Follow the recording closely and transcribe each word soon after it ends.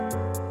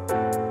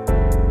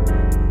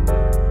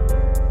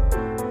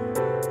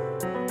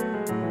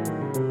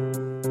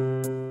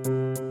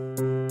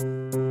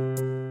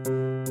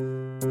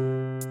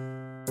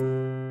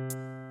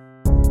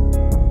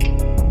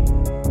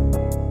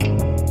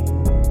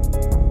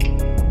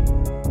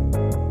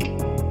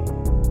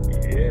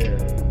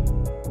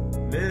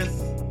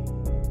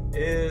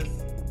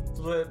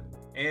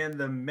and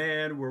the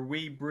Man, where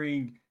we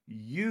bring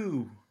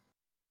you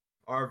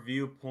our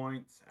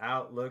viewpoints,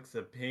 outlooks,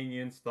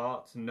 opinions,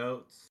 thoughts,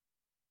 notes.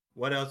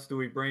 What else do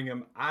we bring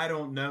them? I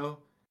don't know.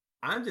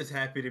 I'm just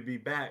happy to be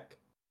back.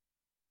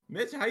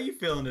 Mitch, how you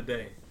feeling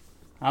today?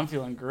 I'm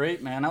feeling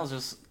great, man. I was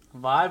just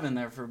vibing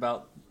there for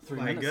about three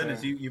My minutes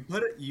goodness, there. you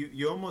put it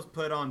you almost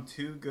put on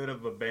too good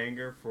of a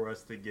banger for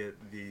us to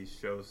get the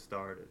show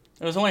started.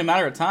 It was only a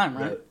matter of time,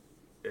 right?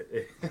 But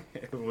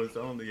it was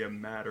only a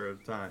matter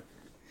of time.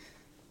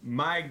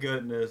 My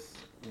goodness,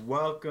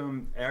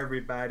 welcome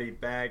everybody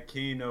back.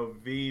 Kino,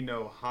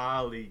 Vino,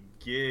 Holly,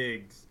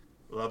 Gigs,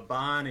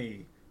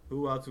 Labani.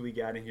 Who else we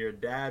got in here?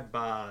 Dad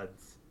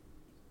Bods.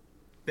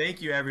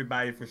 Thank you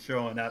everybody for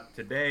showing up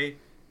today.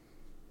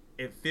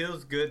 It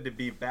feels good to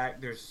be back.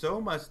 There's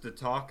so much to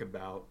talk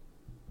about.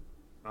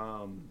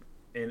 Um,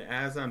 and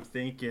as I'm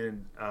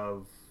thinking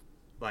of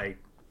like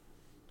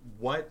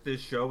what this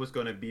show was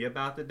going to be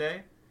about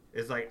today,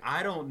 it's like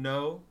I don't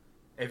know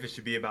if it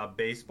should be about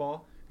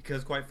baseball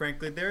because quite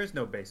frankly there is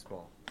no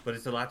baseball, but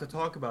it's a lot to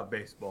talk about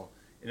baseball.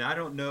 And I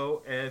don't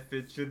know if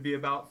it should be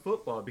about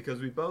football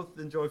because we both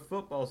enjoy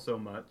football so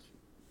much.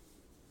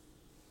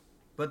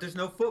 But there's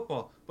no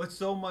football, but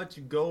so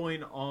much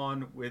going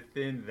on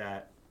within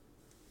that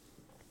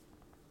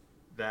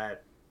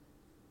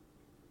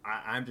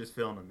I'm just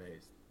feeling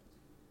amazed.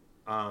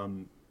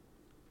 Um,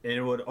 and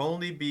it would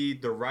only be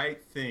the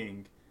right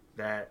thing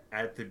that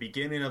at the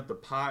beginning of the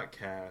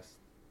podcast,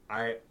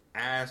 I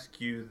ask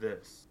you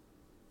this.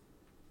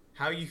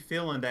 How you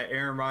feeling that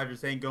Aaron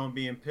Rodgers ain't going to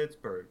be in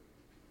Pittsburgh?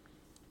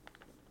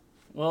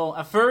 Well,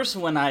 at first,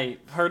 when I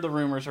heard the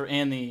rumors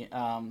and the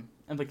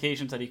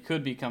implications that he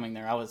could be coming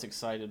there, I was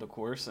excited, of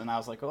course, and I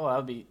was like, "Oh,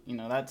 that'll be,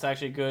 that's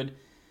actually good."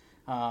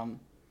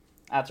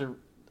 After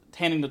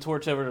handing the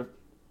torch over to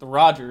the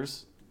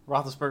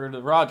Roethlisberger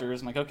to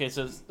Rodgers, I'm like, "Okay,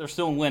 so they're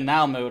still in win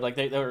now mode. Like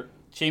they're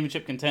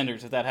championship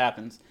contenders if that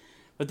happens."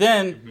 But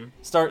then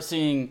start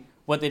seeing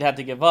what they'd have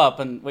to give up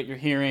and what you're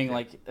hearing,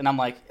 and I'm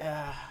like,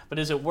 but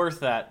is it worth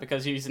that?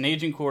 Because he's an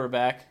aging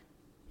quarterback.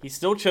 He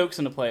still chokes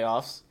in the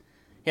playoffs.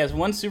 He has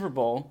one Super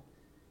Bowl.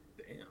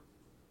 Damn.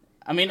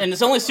 I mean, and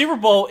his only Super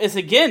Bowl is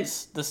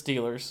against the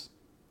Steelers.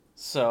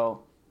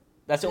 So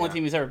that's the only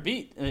team he's ever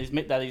beat and he's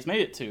made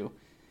it to.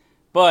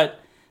 But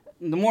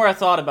the more I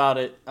thought about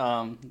it,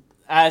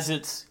 as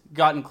it's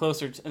gotten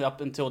closer up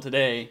until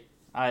today,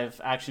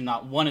 I've actually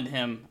not wanted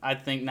him. I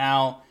think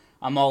now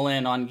I'm all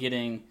in on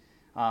getting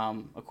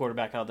a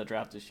quarterback out of the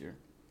draft this year.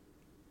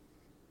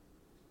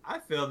 I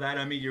feel that.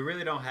 I mean, you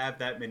really don't have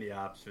that many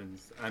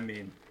options. I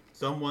mean,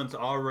 someone's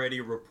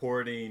already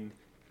reporting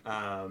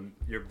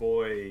your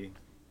boy,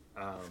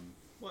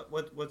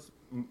 what's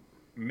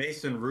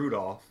Mason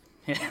Rudolph,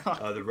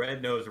 the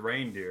red-nosed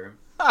reindeer.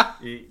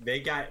 They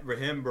got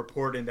him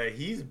reporting that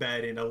he's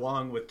betting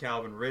along with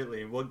Calvin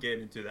Ridley, and we'll get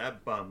into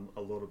that bum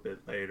a little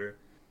bit later.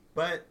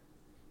 But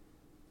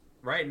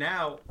right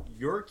now,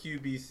 your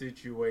QB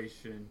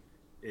situation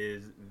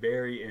is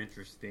very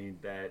interesting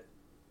that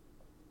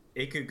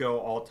it could go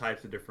all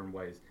types of different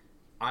ways.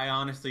 I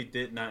honestly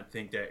did not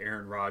think that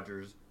Aaron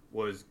Rodgers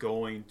was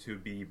going to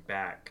be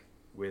back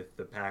with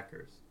the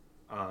Packers.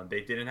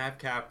 They didn't have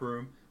cap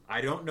room.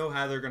 I don't know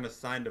how they're going to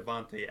sign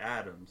Devontae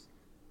Adams,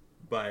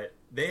 but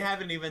they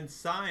haven't even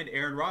signed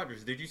Aaron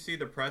Rodgers. Did you see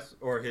the press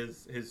or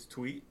his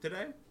tweet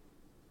today?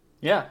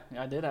 Yeah,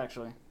 I did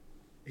actually.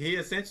 He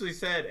essentially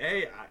said,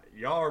 "Hey,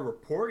 y'all are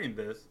reporting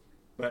this,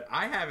 but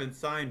I haven't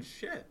signed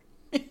shit."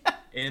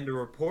 And the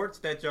reports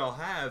that y'all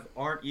have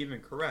aren't even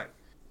correct.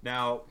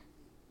 Now,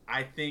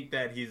 I think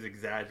that he's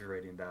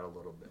exaggerating that a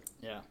little bit.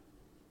 Yeah.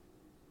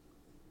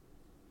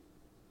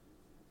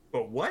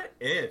 But what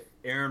if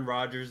Aaron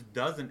Rodgers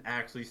doesn't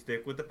actually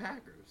stick with the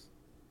Packers?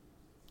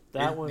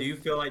 Do you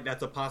feel like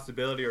that's a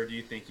possibility, or do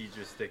you think he's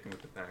just sticking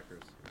with the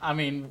Packers? I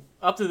mean,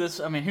 up to this,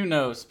 who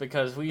knows?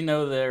 Because we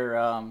know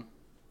their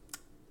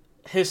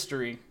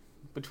history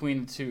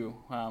between the two,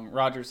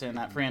 Rodgers and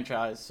that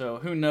franchise. So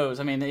who knows?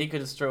 I mean, he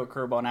could just throw a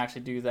curveball and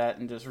actually do that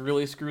and just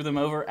really screw them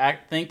over.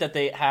 Think that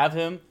they have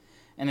him,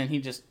 and then he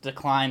just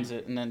declines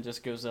it and then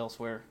just goes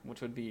elsewhere,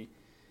 which would be,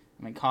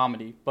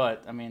 comedy.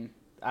 But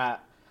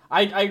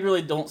I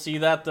really don't see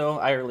that though.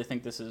 I really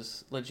think this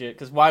is legit.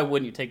 Because why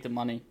wouldn't you take the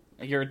money?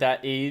 You're at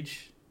that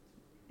age.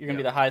 You're gonna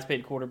be the highest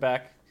paid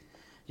quarterback.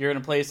 You're in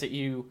a place that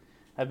you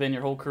have been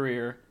your whole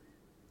career,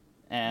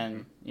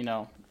 and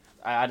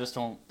I just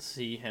don't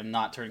see him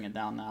not turning it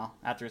down now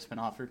after it's been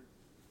offered.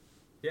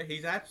 Yeah,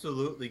 he's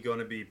absolutely going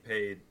to be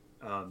paid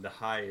the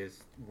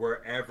highest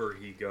wherever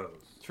he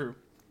goes. True.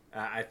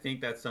 I think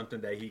that's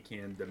something that he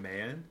can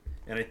demand,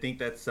 and I think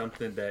that's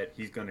something that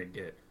he's going to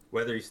get.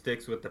 Whether he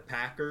sticks with the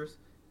Packers,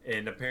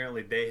 and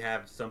apparently they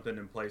have something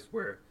in place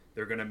where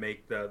they're going to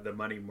make the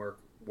money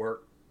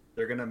work.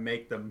 They're going to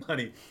make the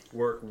money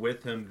work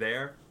with him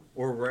there,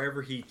 or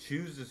wherever he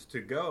chooses to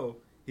go.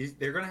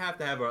 They're going to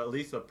have at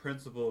least a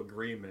principal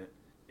agreement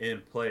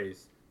in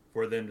place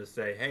for them to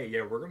say, hey,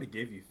 yeah, we're going to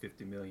give you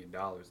 $50 million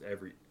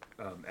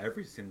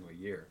every single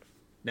year.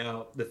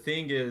 Now, the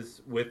thing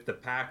is with the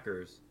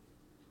Packers,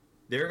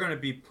 they're going to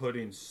be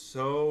putting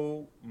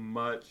so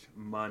much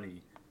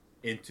money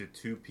into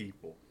two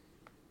people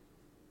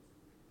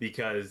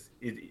because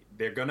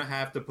they're going to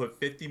have to put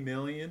 50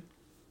 million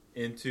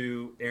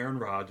into Aaron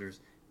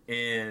Rodgers,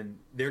 and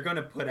they're going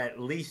to put at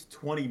least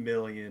 20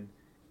 million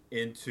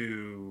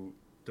into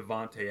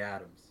Devontae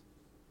Adams.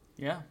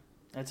 Yeah,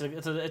 it's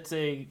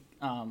a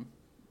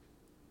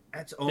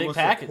that's almost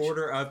package. a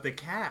quarter of the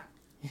cap.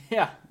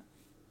 Yeah,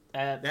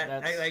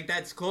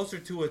 that's closer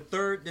to a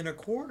third than a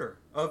quarter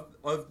of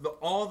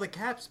all the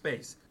cap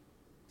space.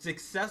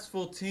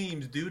 Successful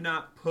teams do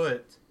not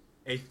put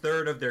a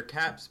third of their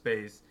cap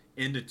space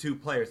into two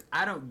players.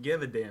 I don't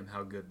give a damn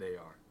how good they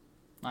are.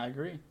 I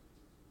agree. It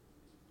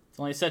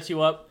only sets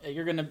you up.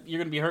 You're gonna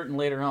be hurting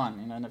later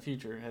on, in the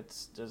future.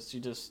 It's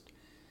just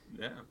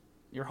yeah.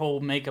 Your whole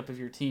makeup of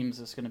your teams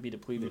is going to be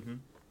depleted. Mm-hmm.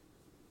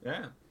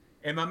 Yeah.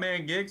 And my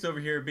man Giggs over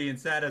here being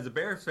sad as a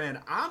Bears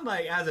fan, I'm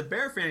like, as a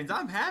Bear fan,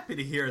 I'm happy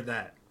to hear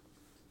that.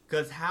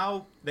 Because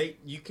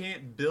you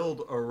can't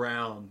build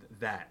around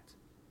that.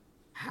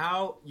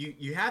 How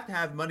you have to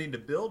have money to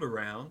build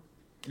around.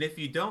 And if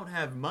you don't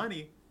have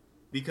money,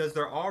 because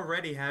they're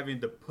already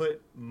having to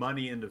put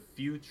money in the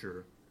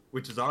future,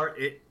 which is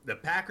the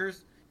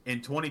Packers in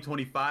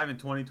 2025 and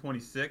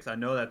 2026, I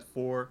know that's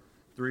 4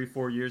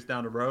 years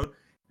down the road,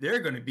 they're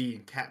going to be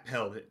in cap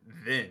hell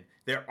then.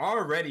 They're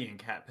already in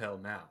cap hell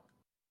now.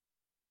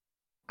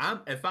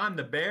 If I'm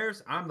the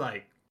Bears, I'm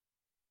like,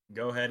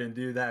 go ahead and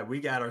do that. We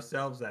got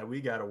ourselves that we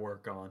got to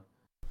work on.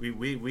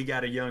 We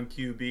got a young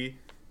QB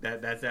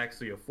that's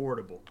actually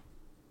affordable.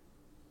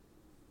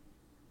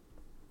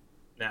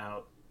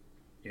 Now,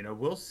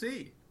 we'll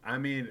see. I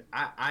mean,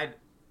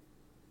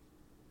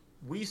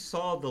 we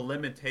saw the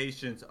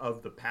limitations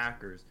of the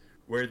Packers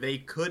where they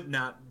could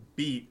not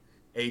beat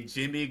a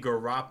Jimmy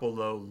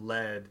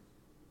Garoppolo-led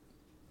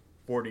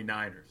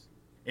 49ers.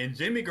 And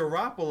Jimmy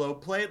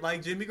Garoppolo played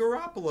like Jimmy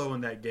Garoppolo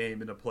in that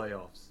game in the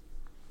playoffs.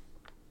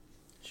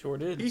 Sure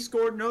did. He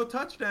scored no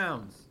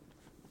touchdowns.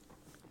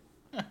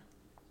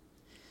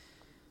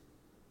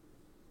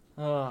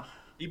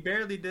 He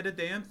barely did a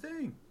damn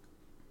thing.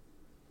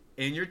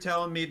 And you're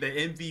telling me the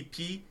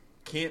MVP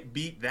can't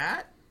beat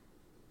that?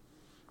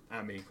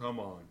 I mean, come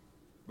on.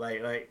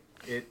 Like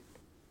it.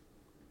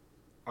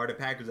 Are the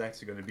Packers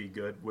actually going to be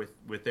good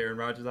with Aaron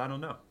Rodgers? I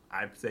don't know.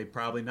 I'd say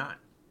probably not.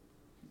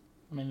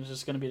 I mean, it's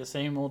just going to be the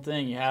same old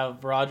thing. You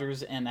have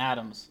Rodgers and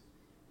Adams.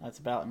 That's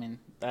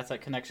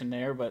that connection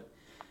there. But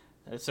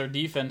it's their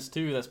defense,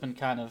 too, that's been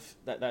kind of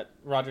that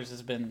Rodgers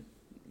has been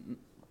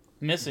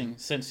missing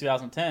since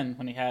 2010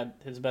 when he had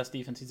his best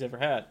defense he's ever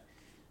had.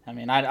 I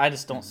mean, I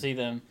just don't see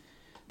them.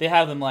 They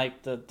have them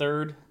like the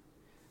third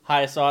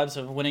highest odds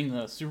of winning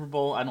the Super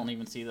Bowl. I don't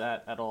even see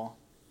that at all.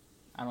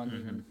 I don't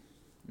even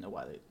know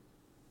why they...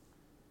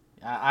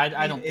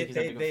 I don't think he's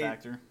a big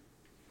factor.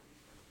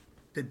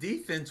 The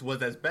defense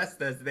was as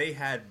best as they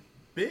had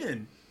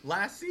been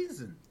last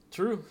season.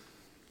 True.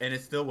 And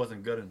it still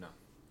wasn't good enough.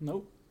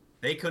 Nope.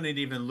 They couldn't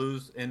even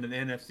lose in an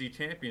NFC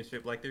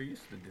championship like they're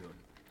used to doing.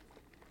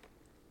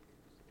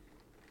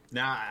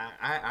 Now,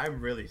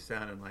 I'm really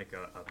sounding like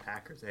a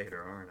Packers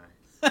hater, aren't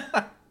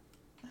I?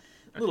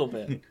 A little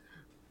bit.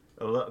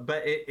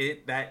 But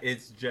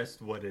it's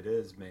just what it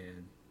is,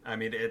 man. I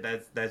mean,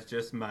 that's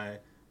just my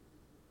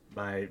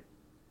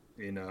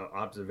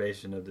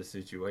observation of the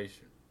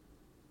situation.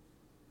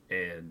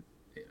 And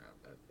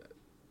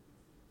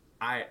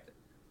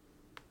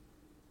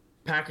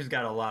Packers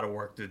got a lot of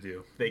work to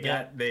do.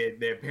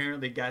 They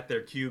apparently got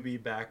their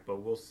QB back,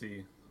 but we'll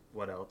see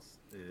what else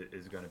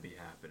is going to be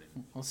happening.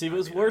 We'll see if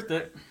it's worth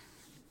it.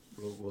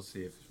 We'll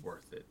see if it's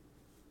worth it.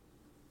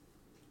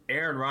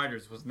 Aaron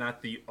Rodgers was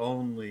not the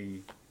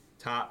only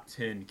top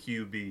 10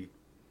 QB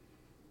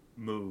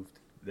moved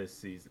this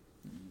season.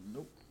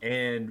 Nope.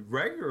 And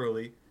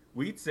regularly,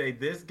 we'd say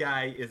this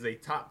guy is a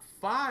top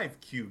 5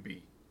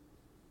 QB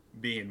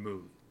being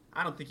moved.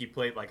 I don't think he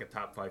played like a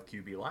top 5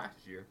 QB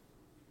last year.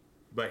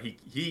 But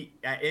he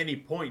at any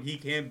point, he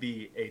can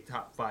be a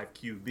top 5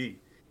 QB.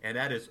 And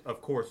that is,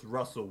 of course,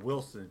 Russell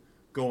Wilson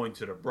going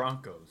to the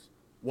Broncos.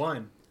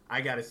 One,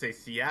 I got to say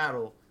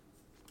Seattle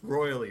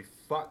royally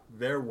fucked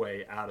their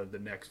way out of the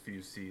next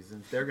few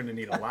seasons. They're going to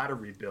need a lot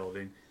of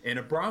rebuilding. And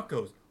the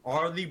Broncos,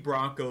 are the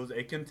Broncos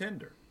a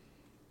contender?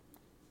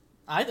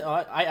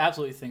 I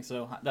absolutely think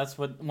so. That's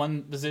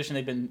one position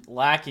they've been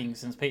lacking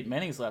since Peyton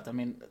Manning's left. I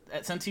mean,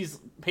 since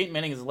Peyton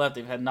Manning has left,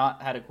 they've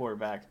not had a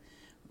quarterback,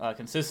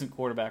 consistent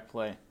quarterback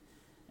play.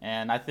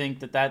 And I think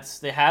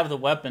they have the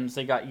weapons.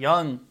 They got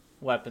young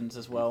weapons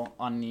as well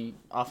on the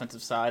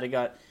offensive side. They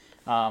got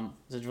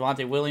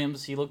Javonte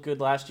Williams. He looked good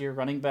last year,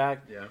 running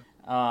back.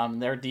 Yeah.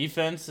 Their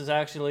defense is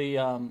actually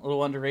a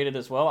little underrated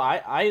as well.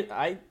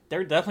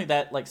 They're definitely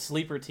that like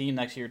sleeper team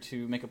next year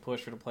to make a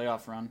push for the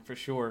playoff run for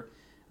sure.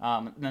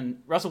 And then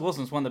Russell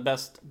Wilson's one of the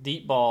best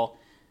deep ball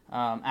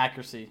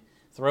accuracy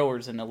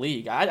throwers in the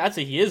league. I'd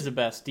say he is the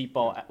best deep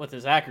ball with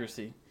his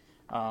accuracy.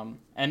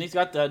 And he's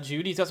got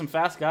Judy. He's got some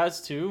fast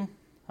guys too.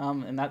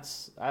 And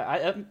that's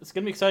it's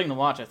going to be exciting to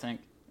watch, I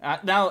think.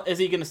 Now, is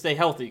he going to stay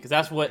healthy? Because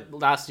that's what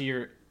last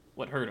year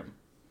what hurt him.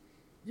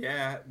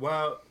 Yeah,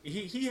 well,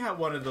 he had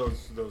one of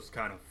those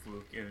kind of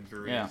fluke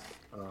injuries, Yeah,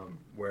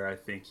 where I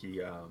think he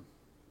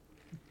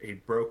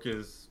broke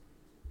his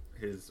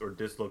or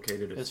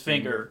dislocated his his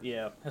finger. finger,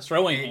 Yeah, his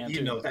throwing and hand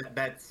too.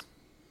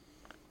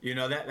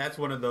 that's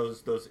one of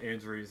those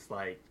injuries.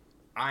 Like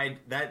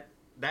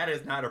that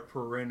is not a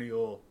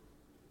perennial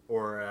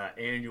or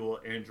annual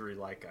injury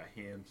like a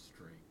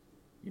hamstring.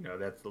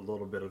 That's a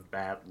little bit of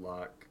bad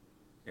luck,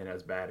 and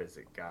as bad as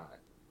it got.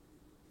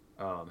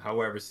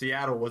 However,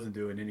 Seattle wasn't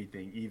doing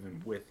anything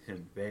even with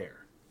him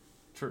there,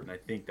 True. and I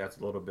think that's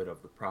a little bit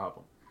of the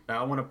problem.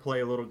 Now, I want to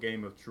play a little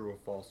game of true or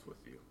false with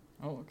you.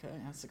 Oh, okay,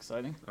 that's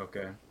exciting.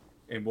 Okay,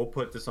 and we'll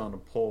put this on a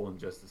poll in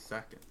just a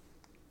second.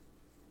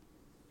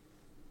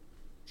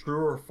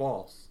 True or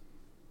false?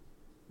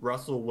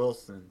 Russell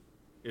Wilson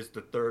is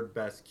the third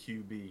best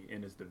QB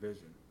in his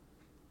division.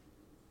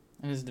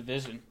 In his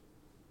division.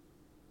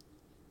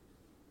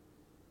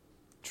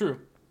 True.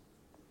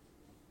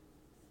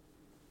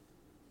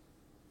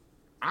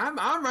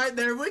 I'm right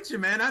there with you,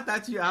 man. I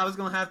thought I was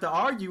gonna have to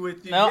argue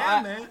with you. No,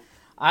 Yeah, man.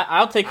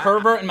 I'll take I,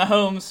 Herbert and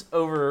Mahomes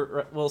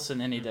over Wilson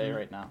any day mm-hmm.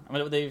 right now. I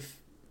mean,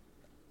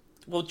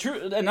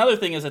 true. Another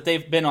thing is that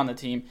they've been on the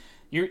team.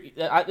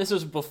 This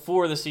was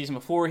before the season,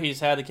 before he's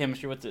had the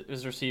chemistry with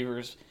his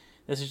receivers.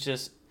 This is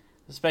just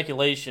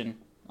speculation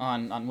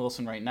on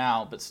Wilson right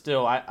now. But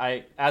still,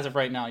 I as of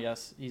right now,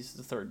 yes, he's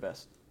the third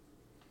best.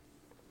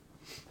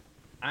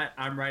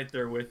 I'm right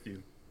there with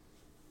you.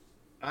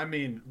 I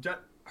mean,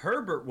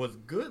 Herbert was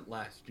good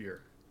last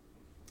year.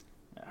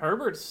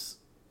 Herbert's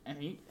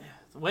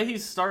the way he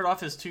started off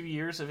his 2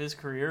 years of his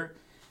career.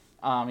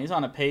 He's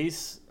on a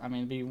pace. I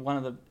mean, be one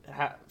of the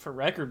for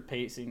record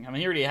pacing. I mean,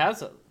 he already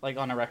has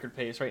on a record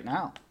pace right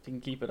now. If he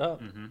can keep it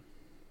up. Mm-hmm.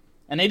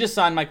 And they just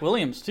signed Mike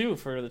Williams too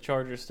for the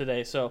Chargers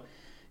today, so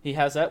he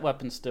has that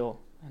weapon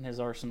still in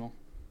his arsenal.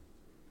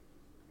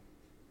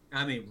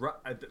 I mean,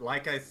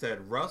 like I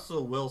said,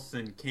 Russell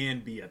Wilson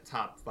can be a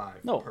top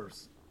 5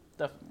 person.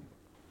 Definitely.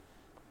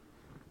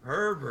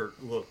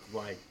 Herbert looked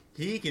like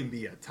he can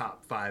be a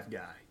top 5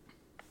 guy.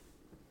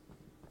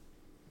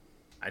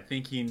 I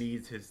think he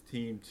needs his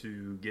team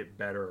to get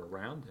better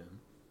around him.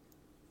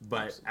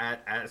 But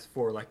as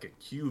for like a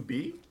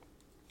QB,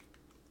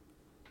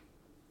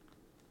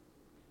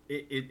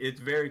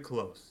 it's very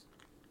close.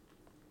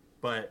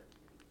 But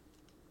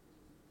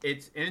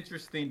it's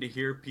interesting to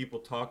hear people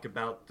talk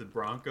about the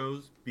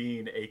Broncos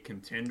being a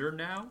contender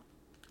now,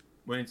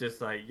 when it's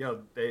just like,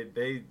 yo,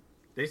 they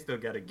still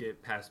got to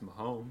get past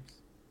Mahomes.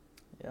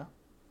 Yeah.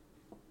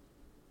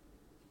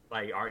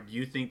 Like, do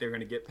you think they're going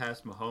to get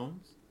past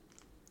Mahomes?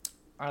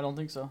 I don't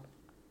think so.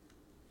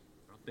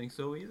 I don't think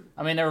so either.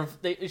 I mean,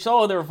 you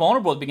saw they were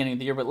vulnerable at the beginning of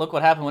the year, but look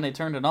what happened when they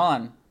turned it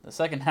on the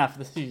second half of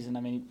the season. I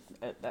mean,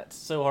 that's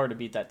so hard to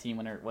beat that team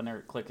when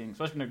they're clicking,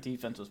 especially when their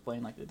defense was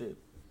playing like they did.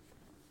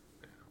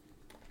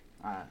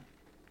 All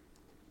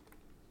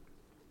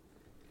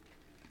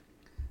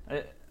right.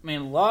 I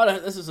mean,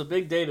 this is a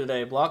big day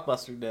today,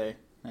 blockbuster day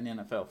in the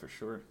NFL for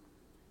sure.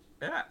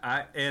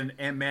 Yeah,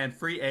 and man,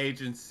 free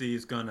agency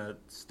is gonna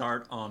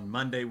start on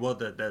Monday. Well,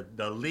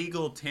 the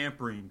legal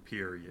tampering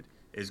period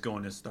is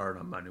going to start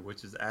on Monday,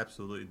 which is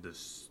absolutely the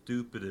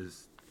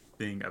stupidest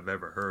thing I've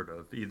ever heard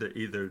of.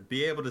 Either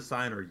be able to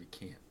sign or you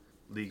can't.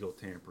 Legal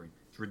tampering.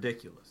 It's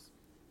ridiculous.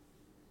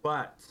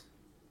 But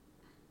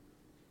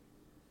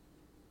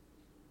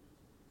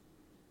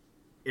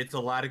it's a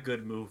lot of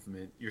good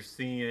movement. You're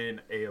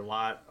seeing a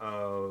lot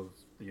of,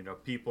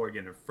 people are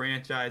getting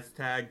franchise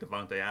tagged.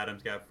 Devontae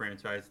Adams got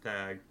franchise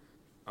tagged.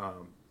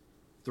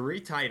 3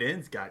 tight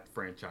ends got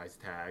franchise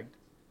tagged,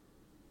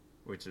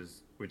 which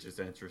is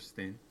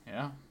interesting.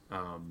 Yeah.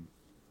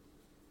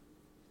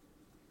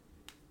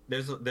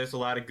 There's a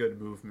lot of good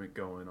movement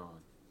going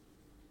on.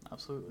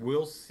 Absolutely.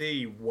 We'll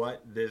see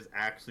what this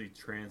actually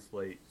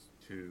translates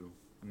to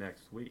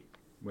next week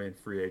when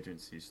free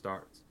agency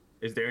starts.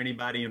 Is there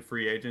anybody in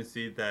free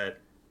agency that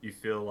you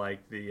feel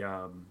like the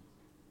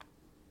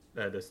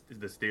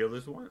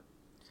Steelers want?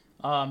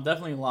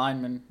 Definitely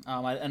lineman.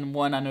 And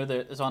one I know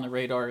that is on the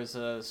radar is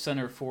a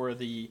center for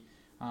the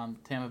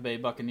Tampa Bay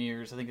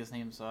Buccaneers. I think his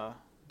name's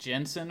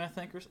Jensen, I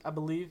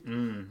believe.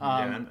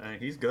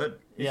 He's good.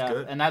 He's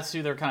good. And that's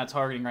who they're kind of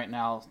targeting right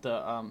now.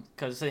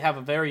 Because they have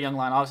a very young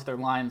line. Obviously, their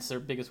line's their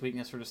biggest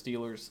weakness for the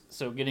Steelers.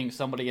 So getting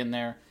somebody in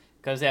there,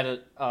 because they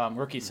had a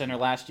rookie center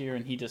last year,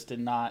 and he just did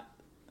not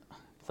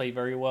play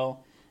very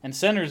well. And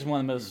center is one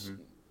of the most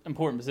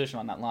important position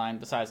on that line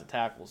besides the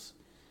tackles.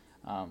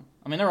 I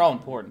mean, they're all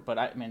important,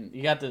 but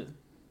you got the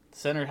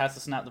center has to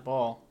snap the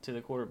ball to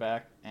the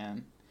quarterback,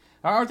 and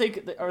are they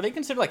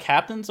considered like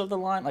captains of the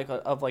line,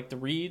 of the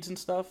reads and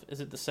stuff? Is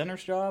it the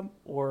center's job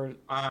or?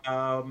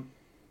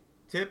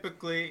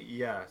 Typically,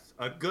 yes.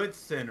 A good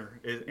center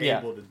is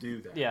able to do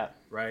that. Yeah.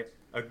 Right.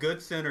 A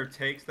good center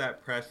takes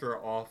that pressure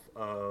off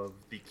of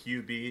the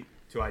QB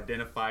to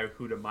identify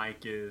who the mic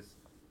is,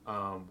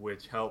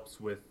 which helps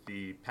with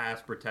the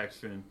pass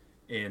protection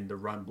and the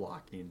run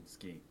blocking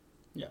scheme.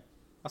 Yeah,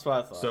 that's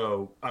what I thought.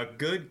 So a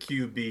good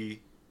QB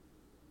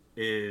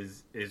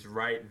is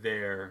right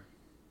there,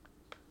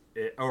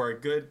 or a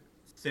good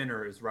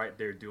center is right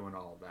there doing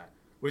all that,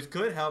 which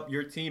could help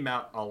your team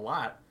out a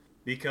lot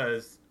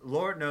because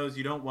Lord knows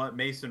you don't want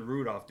Mason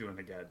Rudolph doing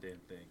the goddamn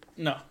thing.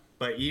 No.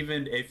 But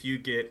even if you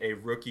get a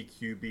rookie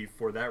QB,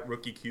 for that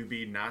rookie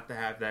QB not to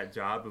have that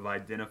job of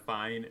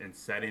identifying and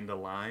setting the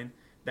line,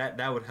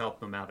 that would help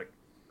them out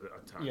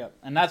a ton. Yeah,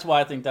 and that's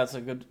why I think that's a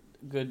good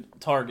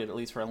target, at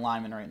least for a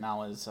lineman right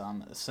now, is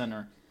a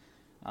center.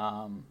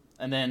 And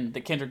then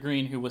the Kendrick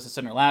Green, who was a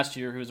center last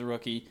year, who's a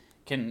rookie,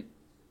 can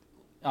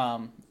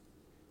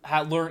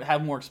have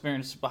more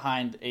experience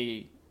behind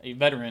a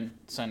veteran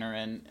center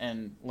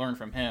and learn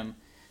from him.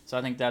 So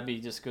I think that'd be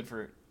just good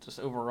for just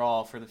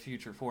overall for the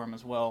future for him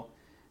as well.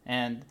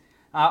 And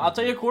I'll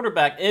tell you a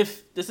quarterback,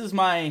 if this is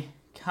my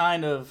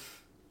kind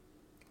of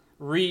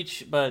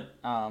reach, but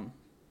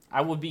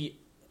I would be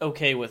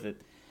okay with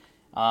it.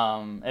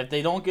 If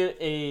they don't get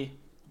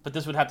but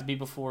this would have to be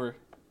before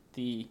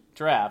the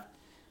draft,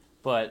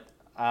 but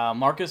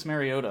Marcus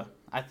Mariota,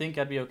 I think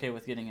I'd be okay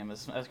with getting him.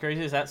 As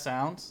crazy as that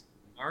sounds.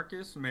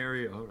 Marcus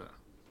Mariota.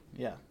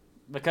 Yeah,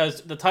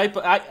 because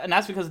and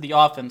that's because of the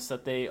offense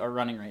that they are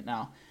running right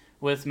now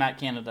with Matt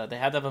Canada. They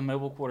had to have a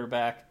mobile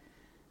quarterback,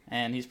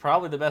 and he's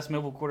probably the best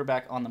mobile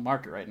quarterback on the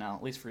market right now,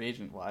 at least free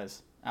agent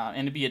wise.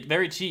 And to be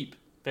very cheap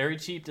to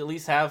at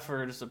least have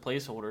for just a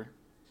placeholder.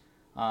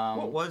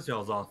 What was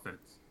y'all's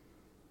offense?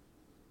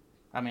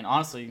 I mean,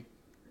 honestly,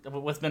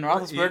 with Ben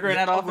Roethlisberger in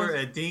that offense, over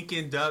a dink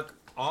and duck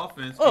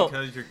offense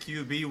because your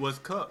QB was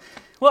cooked.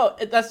 Well,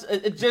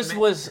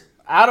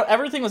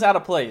 everything was out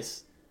of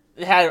place.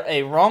 It had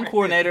a wrong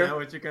coordinator. Is that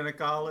what you're gonna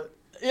call it?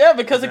 Yeah,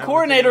 because the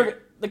coordinator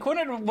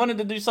wanted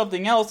to do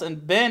something else,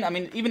 and Ben, I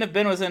mean, even if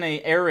Ben was in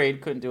a air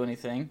raid, couldn't do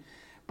anything.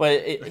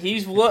 But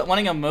he's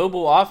wanting a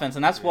mobile offense,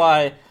 and that's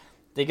why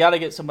they got to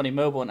get somebody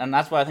mobile, and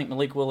that's why I think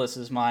Malik Willis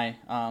is my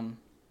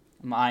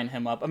eyeing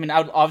him up. I mean,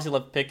 I would obviously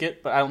love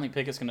Pickett, but I don't think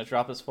Pickett's going to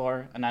drop as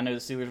far, and I know the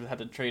Steelers would have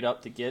to trade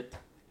up to get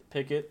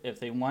Pickett if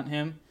they want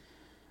him.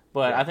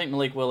 But I think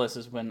Malik Willis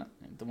has been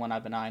the one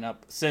I've been eyeing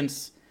up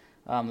since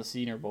the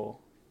Senior Bowl.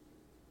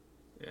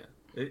 Yeah,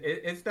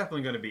 it's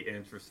definitely going to be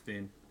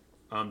interesting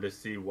to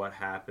see what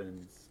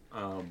happens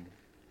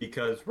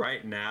because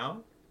right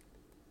now,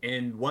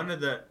 in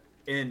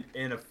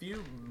a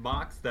few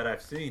mocks that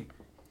I've seen,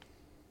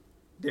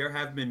 there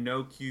have been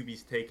no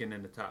QBs taken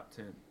in the top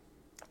 10.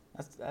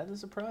 That is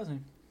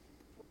surprising.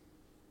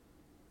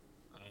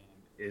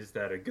 Is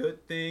that a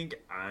good thing?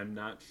 I'm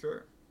not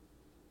sure.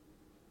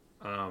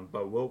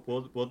 But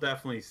we'll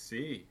definitely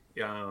see.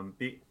 I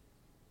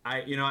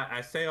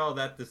say all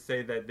that to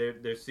say that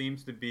there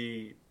seems to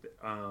be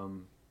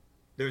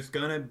there's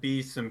gonna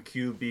be some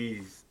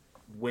QBs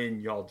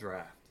when y'all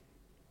draft.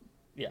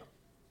 Yeah.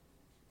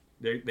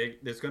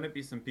 There's gonna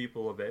be some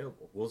people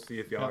available. We'll see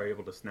if y'all are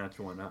able to snatch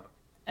one up.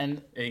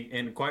 And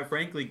quite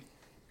frankly,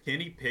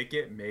 Kenny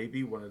Pickett may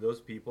be one of those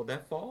people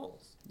that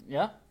falls.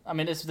 Yeah, I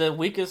mean it's the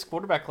weakest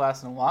quarterback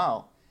class in a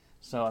while,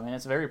 so I mean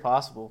it's very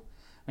possible.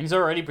 I mean, he's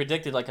already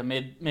predicted like a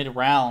mid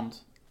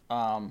round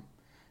out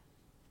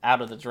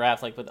of the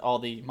draft, like with all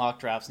the mock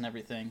drafts and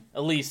everything.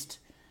 At least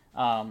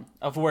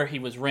of where he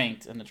was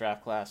ranked in the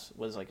draft class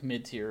was like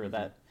mid tier or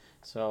that.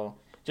 So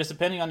just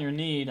depending on your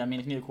need, I mean,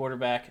 if you need a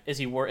quarterback,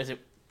 is it going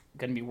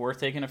to be worth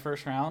taking a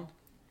first round?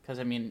 Because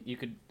I mean, you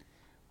could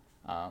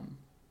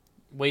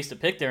waste a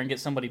pick there and get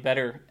somebody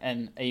better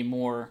and a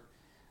more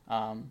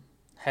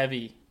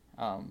heavy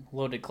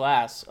loaded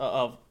class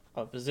of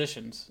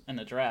positions in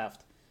the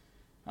draft.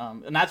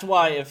 And that's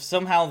why if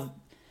somehow,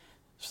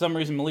 for some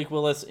reason, Malik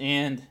Willis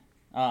and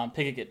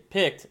Pickett get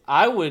picked,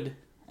 I would,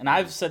 and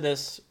I've said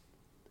this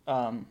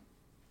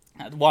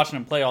watching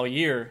him play all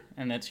year,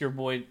 and it's your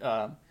boy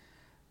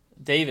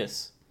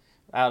Davis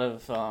out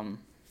of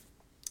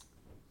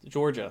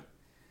Georgia.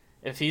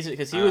 If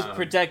because he was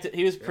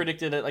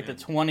predicted at like the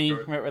 20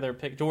 where they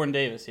picked Jordan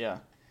Davis, yeah.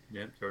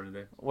 Yeah, Jordan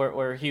Davis.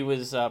 Where he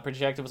was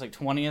projected was like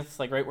 20th,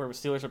 like right where the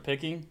Steelers are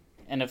picking.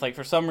 And if like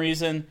for some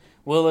reason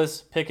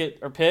Willis, Pickett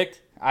are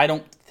picked, I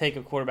don't take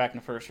a quarterback in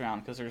the first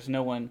round because there's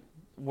no one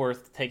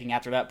worth taking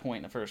after that point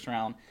in the first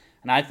round.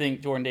 And I think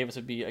Jordan Davis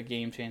would be a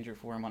game changer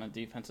for him on the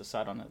defensive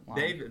side on that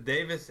line.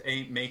 Davis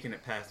ain't making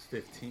it past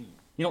 15.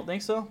 You don't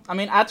think so? I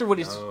mean, after what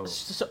he's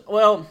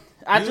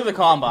after the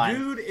combine,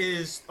 dude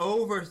is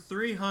over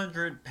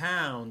 300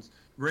 pounds.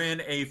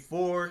 Ran a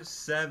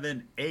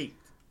 4.78.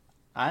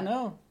 I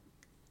know.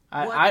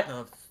 What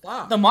the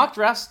fuck? The mock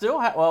draft still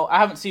I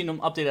haven't seen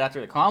them updated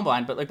after the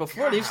combine, but like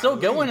before, he's still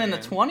going in the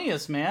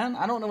 20s, man.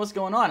 I don't know what's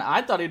going on.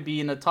 I thought he'd be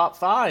in the top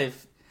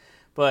 5,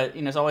 but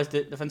it's always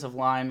defensive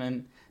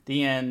linemen,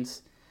 the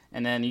ends,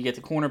 and then you get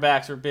the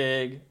cornerbacks are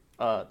big,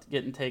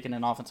 getting taken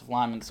in offensive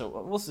linemen. So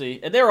we'll see.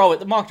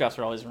 The mock drafts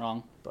are always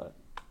wrong, but.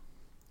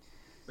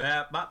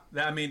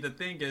 I mean, the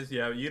thing is,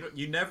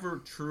 you never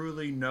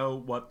truly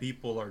know what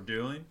people are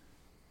doing.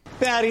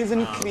 Berries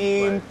and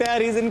cream,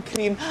 berries and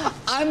cream.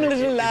 I'm a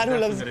little lad who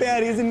loves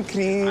berries and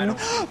cream.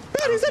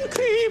 Berries and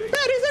cream,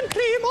 berries and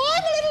cream.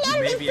 I'm a little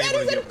lad who loves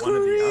berries and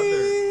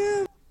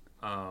cream.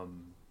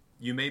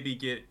 You may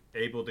be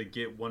able to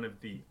get one of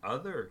the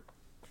other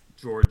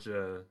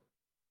Georgia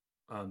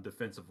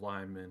defensive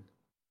linemen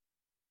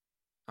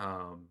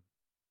um,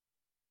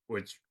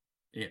 which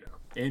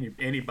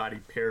anybody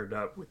paired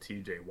up with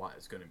T.J. Watt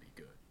is going to be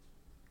good.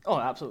 Oh,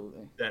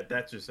 absolutely.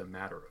 That's just a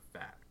matter of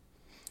fact.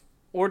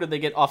 Or did they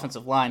get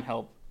offensive line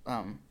help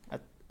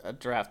at a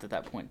draft at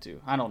that point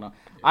too? I don't know.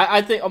 Yeah.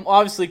 I think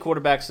obviously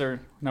quarterbacks are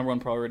number one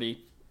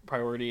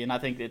priority, and I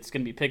think it's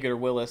going to be Pickett or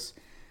Willis.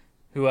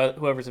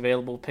 Whoever's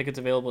available. Pickett's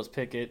available, it's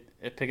Pickett.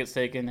 If Pickett's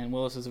taken and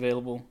Willis is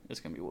available, it's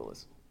going to be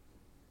Willis.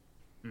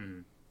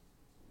 Mm.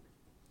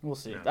 We'll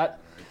see. No, I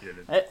get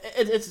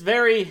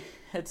it.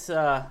 It's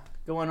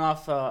going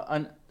off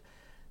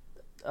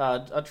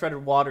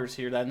untreaded waters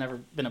here that I've never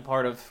been a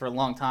part of for a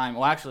long time.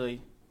 Well,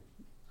 actually,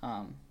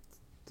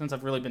 since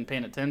I've really been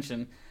paying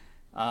attention,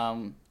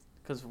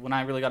 because when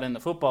I really got into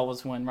football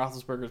was when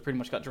Roethlisberger pretty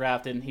much got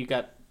drafted and he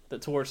got the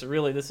torch. So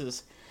really, this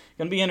is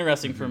going to be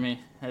interesting for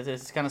me.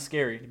 It's kind of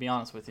scary, to be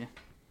honest with you.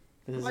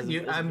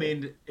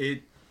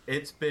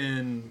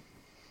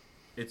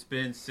 It's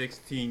been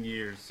 16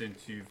 years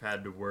since you've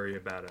had to worry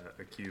about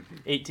a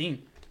QB.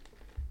 18.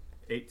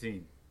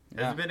 18.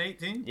 Yeah. Has it been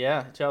 18?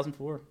 Yeah,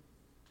 2004.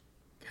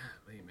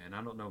 Golly, man,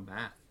 I don't know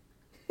math.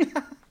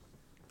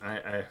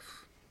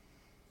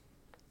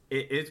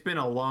 It's been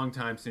a long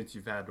time since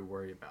you've had to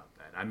worry about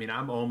that. I mean,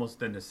 I'm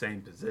almost in the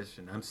same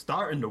position. I'm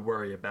starting to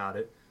worry about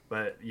it,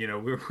 but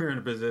we're in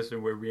a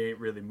position where we ain't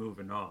really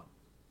moving on.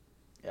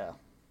 Yeah.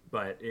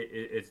 But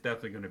it's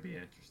definitely going to be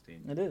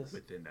interesting. It is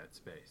within that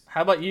space.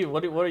 How about you?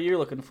 What are you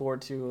looking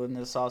forward to in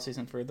this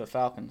offseason for the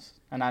Falcons?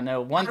 And I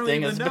know one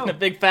thing has been a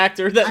big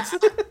factor. That's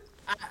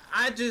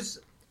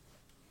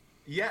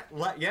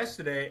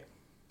yesterday,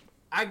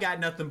 I got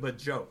nothing but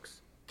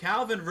jokes.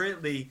 Calvin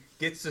Ridley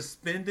gets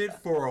suspended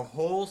for a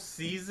whole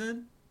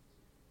season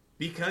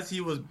because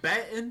he was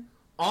betting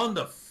on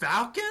the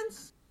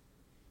Falcons?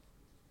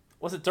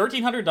 Was it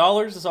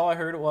 $1,300 is all I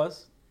heard it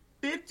was?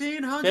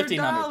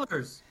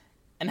 $1,500.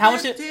 And how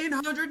much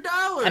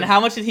 $1,500. And how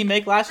much did he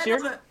make last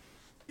year?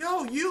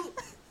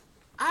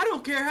 I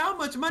don't care how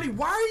much money.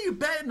 Why are you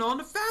betting on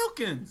the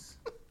Falcons?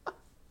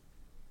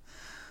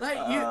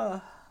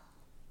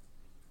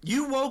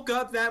 You woke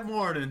up that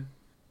morning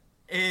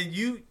and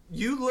you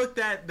looked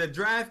at the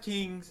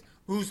DraftKings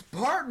who's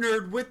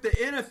partnered with the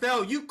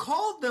NFL. You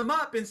called them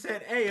up and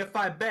said, "Hey, if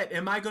I bet,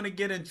 am I going to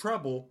get in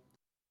trouble?"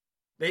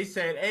 They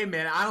said, "Hey,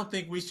 man, I don't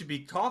think we should be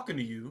talking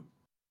to you."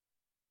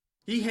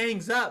 He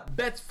hangs up,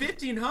 bets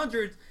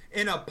 $1,500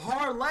 in a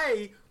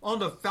parlay on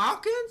the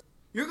Falcons?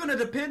 You're going to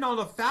depend on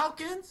the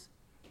Falcons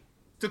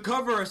to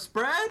cover a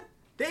spread?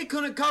 They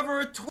couldn't cover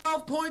a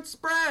 12-point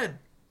spread.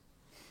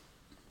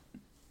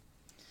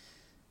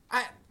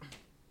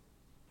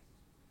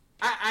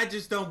 I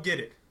just don't get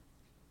it.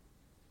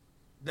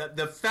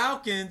 The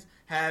Falcons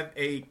have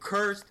a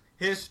cursed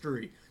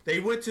history. They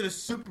went to the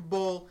Super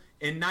Bowl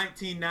in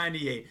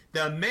 1998.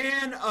 The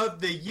man of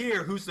the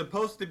year, who's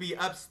supposed to be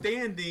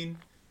upstanding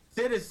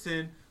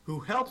citizen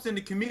who helps in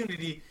the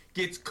community,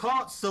 gets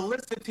caught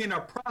soliciting a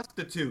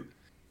prostitute.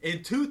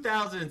 In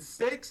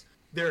 2006,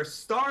 their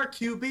star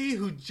QB,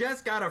 who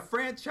just got a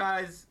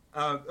franchise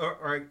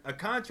or a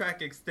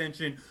contract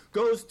extension,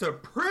 goes to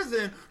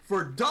prison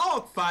for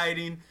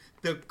dogfighting.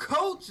 The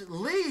coach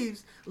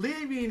leaves,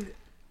 leaving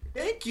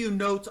thank you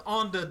notes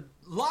on the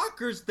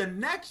lockers the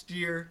next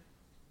year,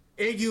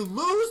 and you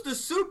lose the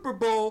Super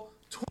Bowl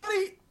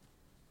 20.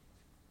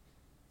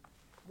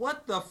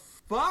 What the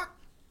fuck?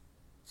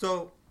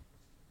 So,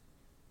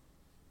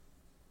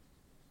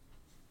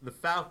 the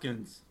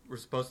Falcons were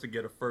supposed to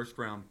get a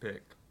first-round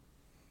pick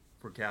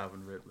for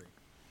Calvin Ridley.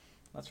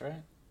 That's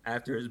right.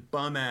 After his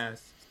bum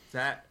ass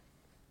sat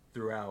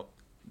throughout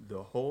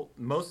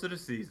most of the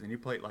season. He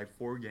played like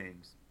 4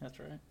 games. That's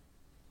right.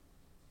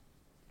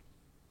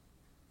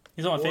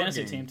 He's on my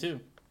fantasy team too.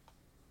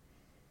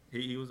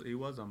 He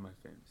was on my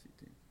fantasy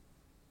team.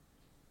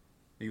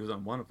 He was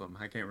on one of them.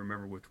 I can't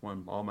remember which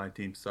one. All my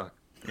teams suck.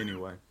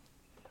 Anyway.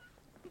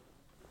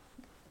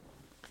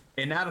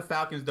 And now the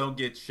Falcons don't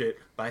get shit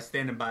by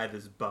standing by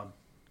this bum.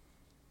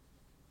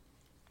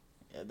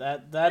 Yeah,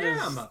 that is.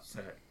 Yeah, I'm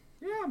upset.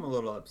 Yeah, I'm a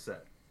little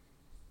upset.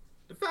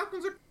 The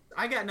Falcons are.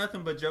 I got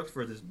nothing but jokes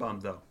for this bum,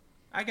 though.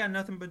 I got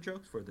nothing but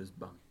jokes for this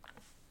bum.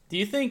 Do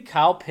you think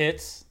Kyle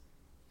Pitts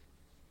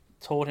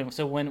told him?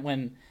 So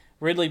when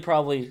Ridley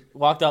probably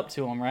walked up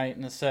to him, right,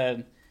 and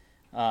said,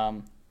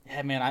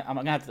 "Hey, man, I'm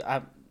gonna have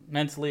to.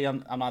 Mentally,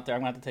 I'm not there.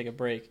 I'm gonna have to take a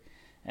break."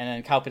 And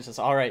then Kyle Pitts says,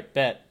 "All right,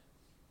 bet."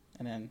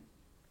 And then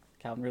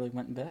Calvin really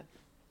went and bet.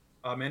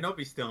 Oh man, don't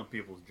be stealing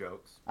people's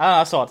jokes.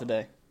 I saw it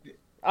today.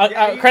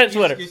 Credit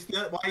Twitter.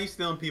 Why are you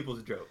stealing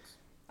people's jokes?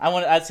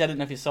 I didn't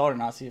know if you saw it or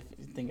not. See if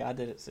you think I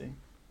did it. See.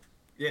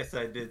 Yes,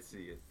 I did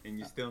see it, and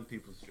you're stealing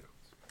people's jokes.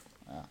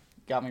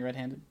 Got me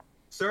red-handed.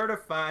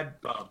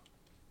 Certified bum.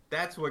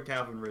 That's what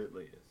Calvin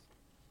Ridley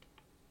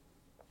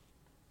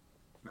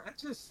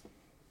is.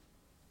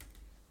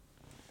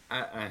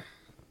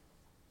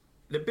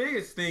 The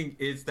biggest thing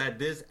is that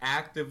this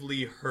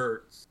actively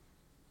hurts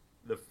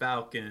the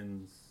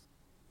Falcons'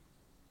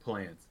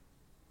 plans.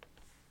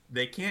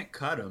 They can't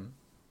cut him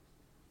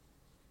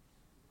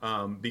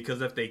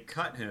because if they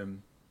cut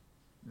him,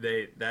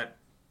 that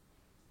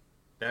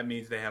that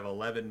means they have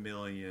 11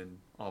 million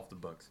off the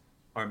books.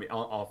 I mean,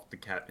 off the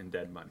cap in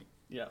dead money.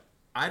 Yeah.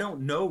 I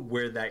don't know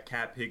where that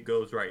cap hit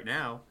goes right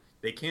now.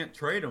 They can't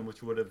trade him,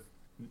 which would have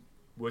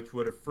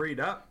freed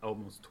up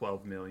almost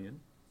 12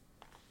 million.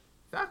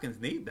 Falcons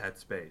need that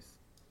space.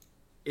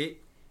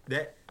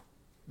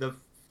 The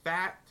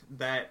fact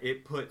that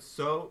it put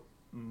so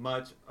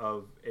much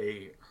of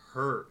a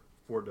hurt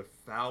for the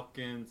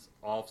Falcons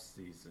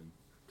offseason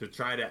to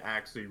try to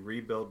actually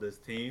rebuild this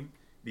team,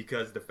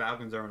 because the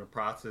Falcons are in the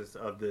process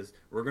of this.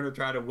 We're going to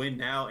try to win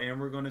now and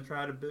we're going to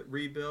try to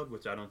rebuild,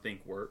 which I don't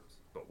think works,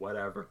 but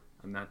whatever.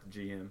 I'm not the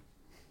GM.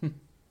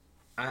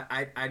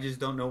 I just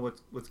don't know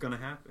what's going to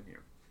happen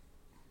here.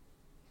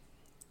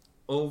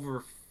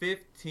 Over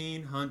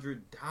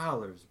 $1,500,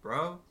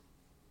 bro.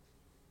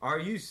 Are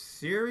you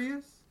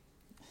serious?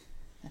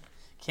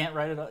 Can't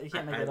write it up. You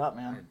can't make it up,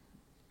 man.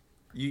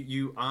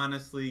 You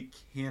honestly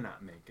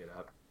cannot make it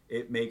up.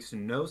 It makes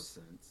no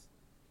sense.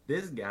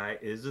 This guy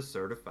is a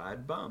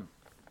certified bum.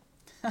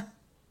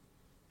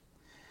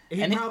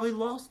 He probably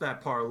lost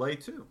that parlay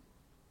too.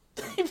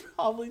 He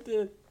probably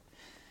did.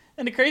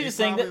 And the craziest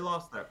thing,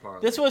 lost that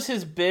parlay. This was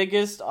his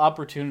biggest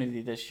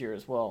opportunity this year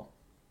as well.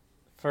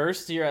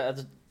 First year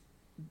as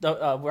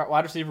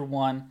wide receiver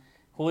 1,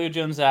 Julio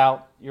Jones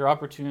out, your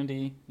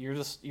opportunity. You're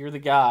the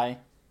guy,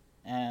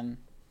 and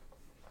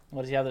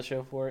what does he have to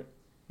show for it?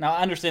 Now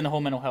I understand the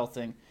whole mental health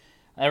thing.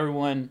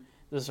 Everyone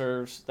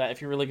deserves that.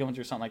 If you're really going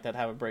through something like that,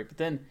 have a break. But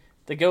then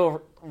to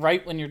go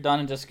right when you're done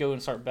and just go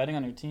and start betting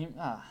on your team,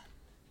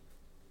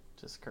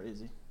 just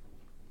crazy.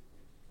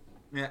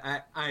 Yeah,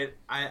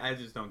 I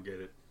just don't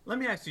get it. Let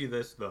me ask you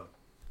this though: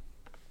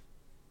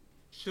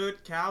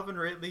 should Calvin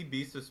Ridley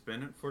be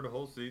suspended for the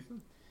whole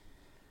season?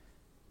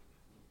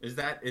 Is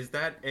that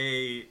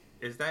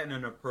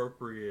an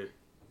appropriate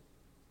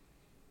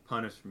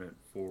punishment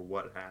for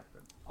what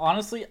happened?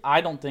 Honestly,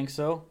 I don't think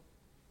so.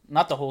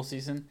 Not the whole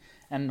season.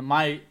 And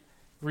my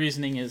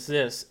reasoning is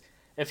this: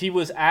 if he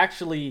was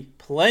actually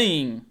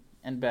playing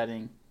and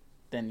betting,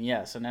 then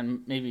yes, and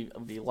then maybe it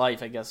would be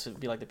life. I guess it would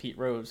be like the Pete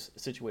Rose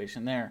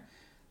situation there.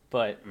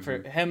 But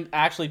for him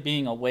actually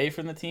being away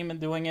from the team and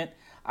doing it,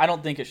 I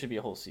don't think it should be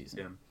a whole season.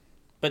 Yeah.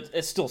 But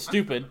it's still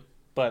stupid,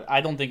 but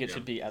I don't think it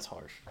should be as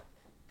harsh.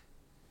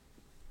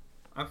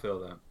 I feel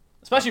that.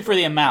 Especially for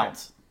the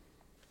amount.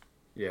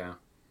 Yeah.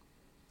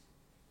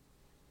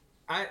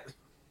 I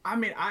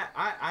mean,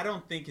 I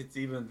don't think it's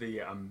even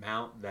the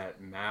amount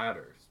that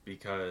matters,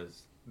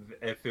 because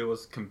if it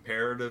was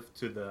comparative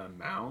to the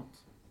amount,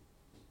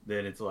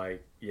 then it's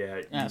like, yeah,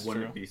 you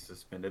wouldn't be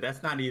suspended.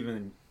 That's not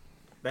even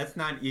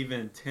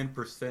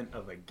 10%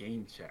 of a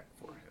game check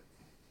for him,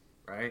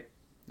 right?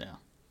 Yeah.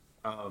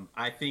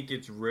 I think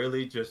it's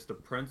really just the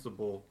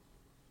principle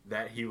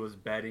that he was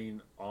betting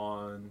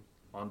on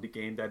the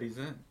game that he's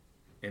in,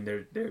 and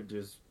they're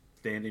just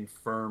standing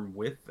firm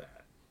with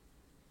that.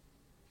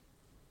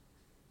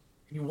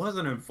 He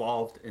wasn't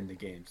involved in the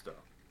games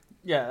though.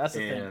 Yeah, that's the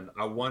thing. And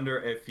I wonder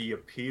if he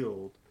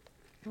appealed,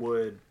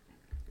 would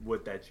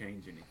that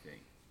change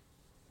anything?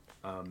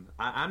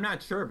 I'm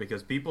not sure,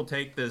 because people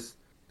take this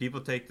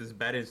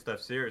betting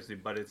stuff seriously,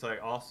 but it's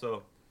like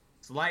also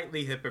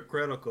slightly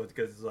hypocritical,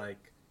 because it's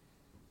like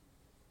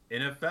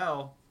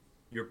NFL,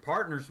 you're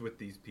partners with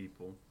these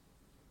people.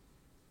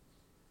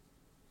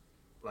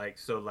 Like,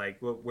 so like,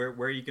 where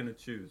are you gonna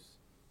choose?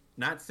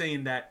 Not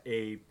saying that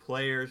a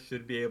player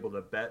should be able to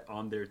bet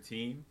on their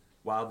team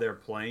while they're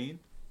playing,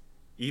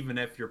 even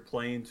if you're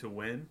playing to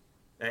win.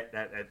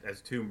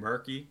 That's too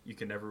murky. You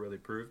can never really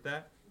prove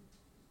that.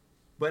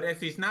 But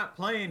if he's not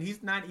playing,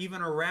 he's not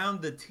even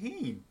around the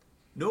team.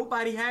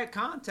 Nobody had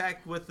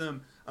contact with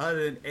him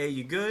other than, hey,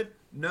 you good?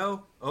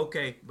 No?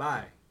 Okay,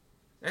 bye.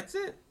 That's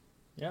it.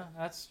 Yeah,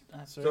 that's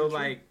so true.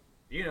 Like,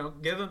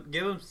 give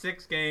him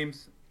 6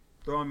 games,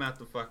 throw him out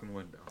the fucking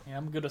window. Yeah,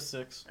 I'm good at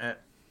 6. That's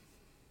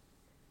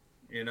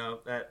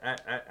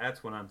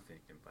what I'm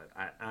thinking, but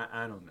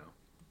I don't know.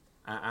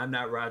 I'm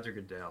not Roger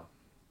Goodell.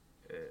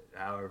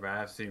 However,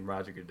 I've seen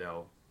Roger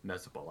Goodell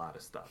mess up a lot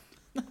of stuff.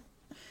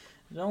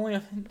 only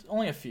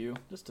a few,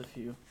 just a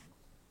few.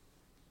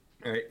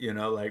 Right,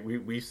 like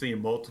we've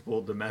seen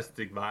multiple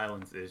domestic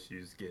violence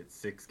issues get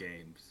 6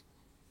 games.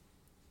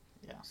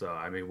 Yeah. So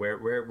I mean,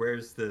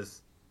 where's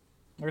this?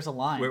 Where's the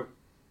line?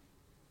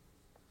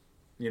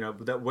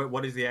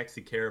 What does he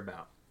actually care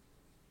about?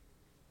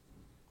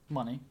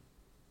 Money.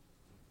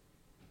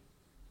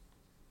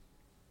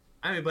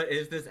 I mean, but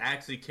is this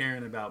actually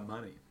caring about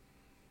money?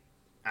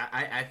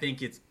 I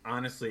think it's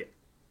honestly,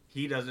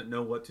 he doesn't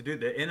know what to do.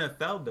 The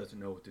NFL doesn't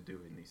know what to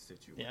do in these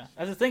situations. Yeah,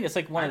 that's the thing. It's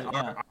like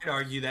I'd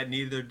argue that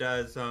neither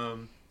does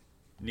the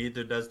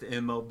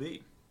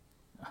MLB.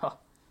 Oh.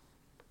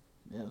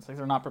 Yeah, it's like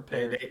they're not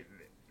prepared.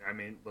 I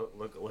mean,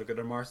 look at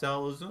the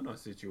Marcell Ozuna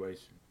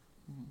situation.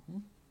 Mm-hmm.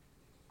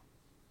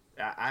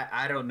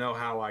 I don't know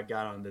how I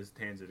got on this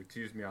tangent.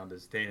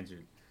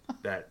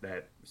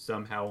 that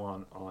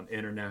somehow on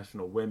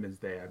International Women's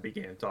Day I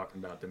began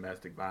talking about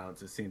domestic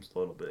violence. It seems a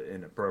little bit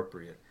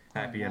inappropriate.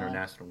 Happy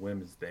International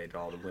Women's Day to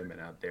all the women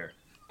out there.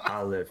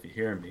 Holla if you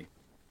hear me.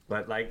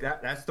 But like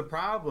that's the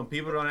problem.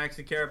 People don't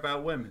actually care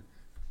about women.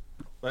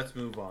 Let's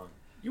move on.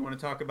 You want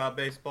to talk about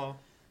baseball?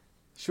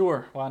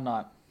 Sure, why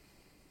not?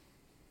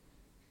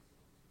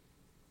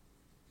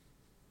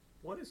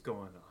 What is going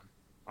on?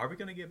 Are we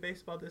going to get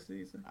baseball this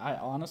season? I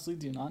honestly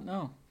do not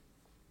know.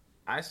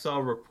 I saw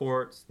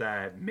reports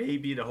that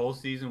maybe the whole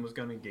season was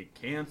going to get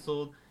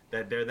canceled,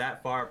 that they're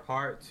that far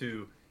apart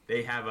to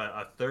they have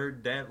a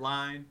third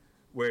deadline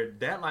where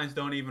deadlines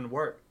don't even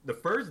work. The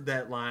first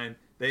deadline,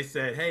 they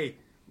said, hey,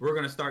 we're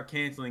going to start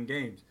canceling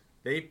games.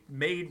 They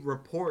made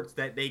reports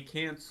that they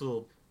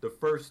canceled the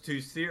first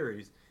 2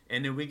 series,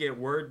 and then we get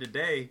word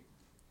today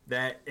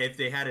that if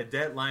they had a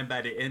deadline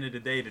by the end of the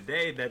day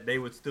today, that they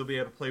would still be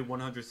able to play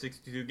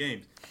 162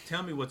 games.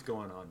 Tell me what's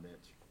going on, Mitch.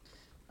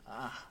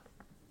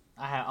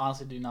 I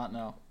honestly do not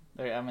know.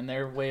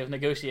 Their way of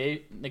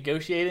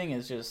negotiating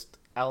is just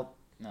out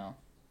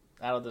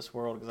of this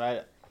world.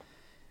 Because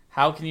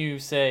how can you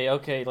say,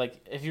 okay,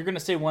 like if you're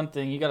gonna say one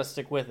thing, you got to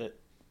stick with it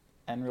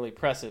and really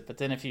press it. But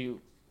then if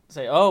you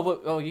say,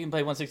 oh, you can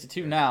play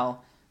 162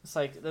 now, it's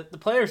like the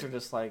players are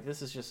just like,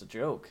 this is just a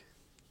joke.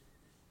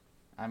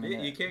 I mean,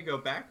 you can't go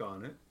back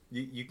on it.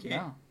 You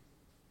can't. No.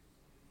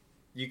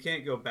 You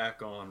can't go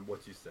back on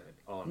what you said.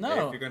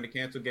 No. If you're going to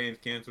cancel games,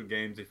 cancel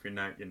games. If you're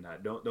not, you're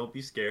not. Don't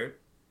be scared.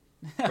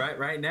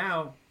 Right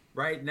now,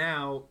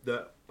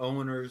 the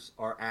owners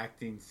are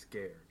acting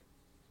scared.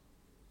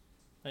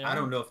 I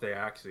don't know if they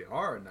actually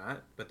are or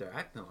not, but they're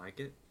acting like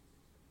it.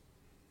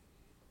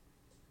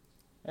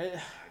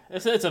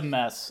 It's a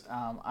mess.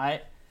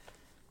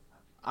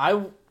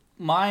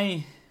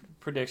 My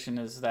prediction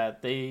is that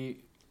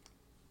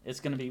it's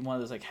going to be one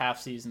of those like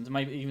half seasons. It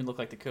might even look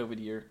like the COVID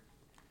year.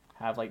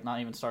 Have like not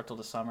even start till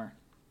the summer.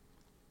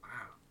 Wow.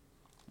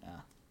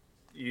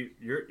 Yeah.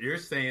 You're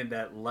saying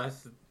that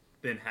less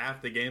than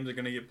half the games are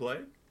going to get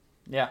played?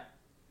 Yeah.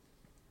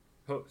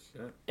 Oh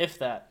shit. If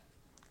that.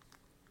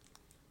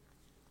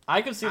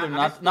 I could see there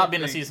not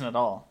being a season at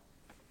all.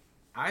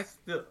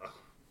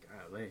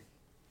 Golly.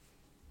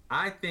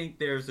 I think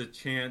there's a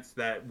chance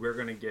that we're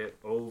going to get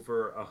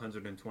over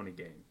 120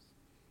 games.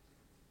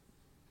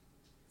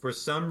 For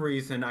some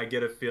reason, I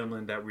get a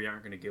feeling that we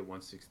aren't going to get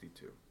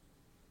 162.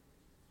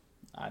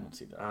 I don't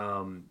see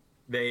that.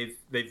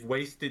 They've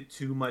wasted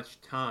too much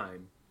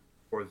time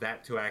for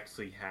that to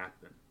actually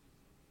happen.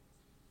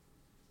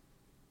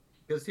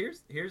 Because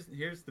here's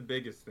the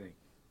biggest thing.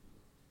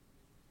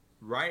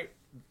 Right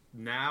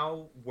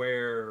now,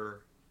 where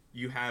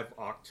you have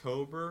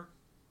October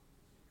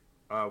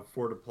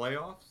for the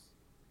playoffs,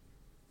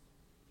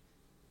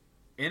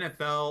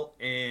 NFL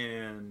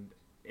and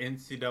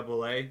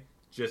NCAA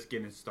just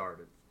getting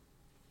started,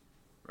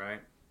 right?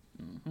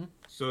 Mm-hmm.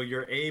 So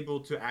you're able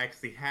to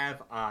actually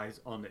have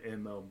eyes on the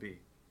MLB.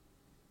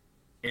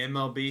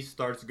 MLB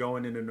starts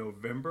going into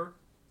November,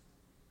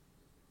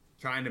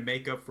 trying to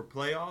make up for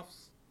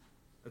playoffs.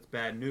 That's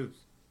bad news.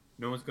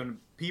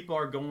 People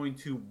are going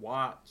to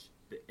watch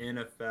the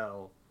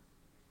NFL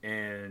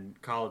and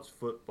college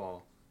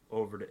football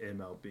over the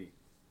MLB.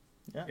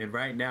 Yeah. And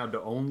right now,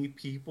 the only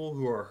people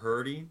who are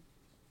hurting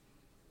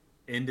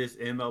in this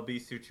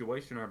MLB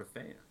situation are the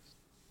fans.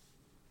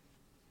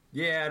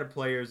 Yeah, the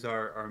players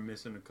are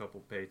missing a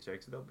couple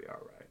paychecks. They'll be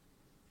all right.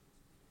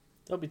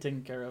 They'll be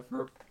taken care of.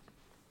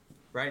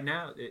 Right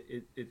now,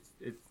 it's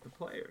the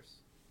players.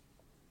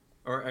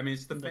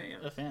 It's the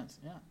fans. The fans,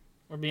 yeah.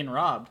 We're being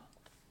robbed.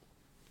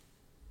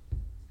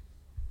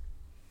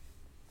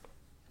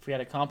 If we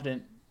had a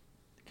competent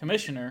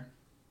commissioner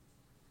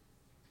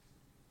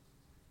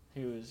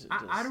who is...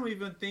 I don't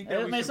even think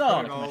that we should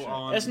not put it all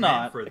on It's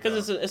not, Manfred,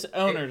 because though. it's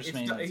owners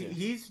mainly.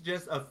 He's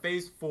just a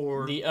face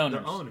for the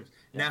owners.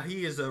 Yeah. Now,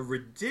 he is a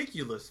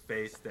ridiculous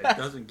face that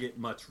doesn't get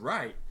much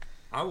right.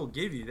 I will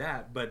give you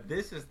that, but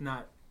this is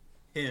not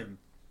him.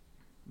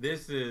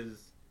 This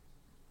is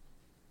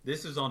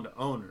on the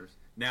owners.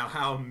 Now,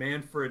 how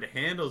Manfred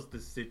handles the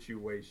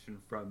situation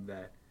from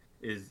that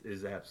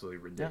is absolutely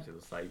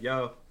ridiculous. Yeah.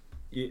 Like,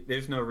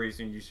 there's no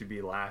reason you should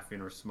be laughing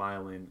or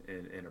smiling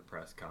in a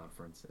press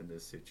conference in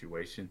this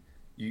situation.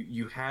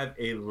 You have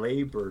a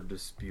labor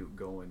dispute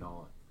going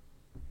on.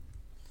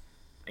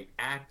 Like,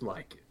 act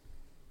like it.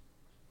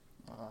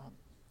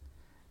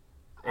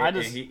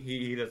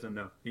 He doesn't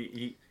know.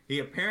 He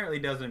apparently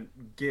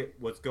doesn't get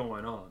what's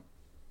going on.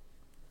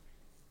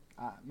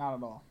 Not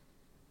at all.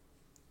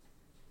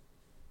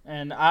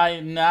 And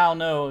I now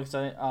know, because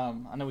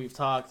I know we've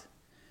talked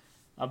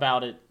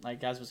about it,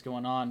 like as what's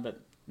going on, but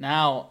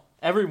now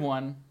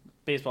everyone,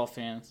 baseball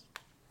fans,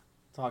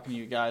 talking to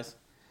you guys,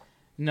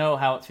 know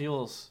how it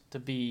feels to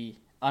be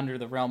under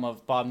the realm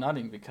of Bob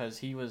Nutting, because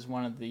he was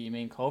one of the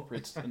main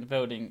culprits in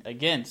voting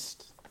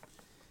against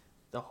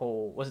the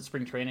whole, was it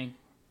spring training?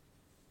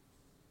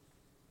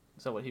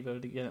 Is that what he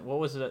voted against? What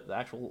was it, the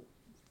actual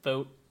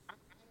vote?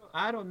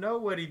 I don't know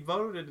what he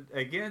voted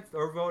against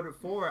or voted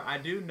for. I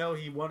do know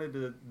he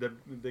wanted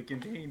to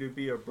continue to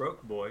be a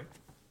broke boy.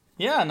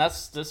 Yeah, and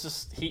that's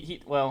just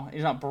he well,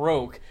 he's not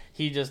broke.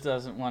 He just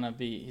doesn't want to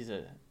be. He's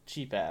a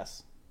cheap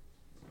ass.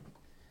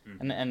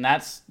 And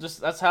that's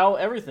how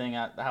everything,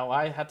 how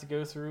I had to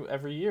go through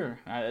every year.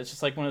 It's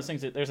just like one of those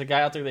things that there's a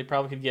guy out there they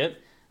probably could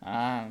get.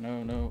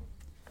 No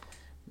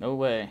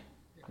way.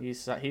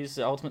 He's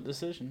the ultimate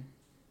decision,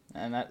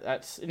 and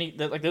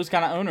like those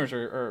kind of owners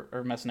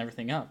are messing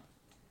everything up.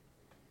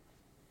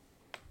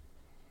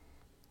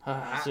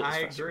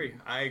 I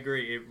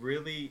agree. It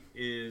really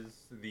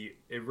is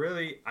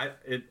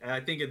I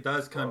think it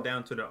does come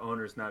down to the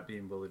owners not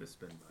being willing to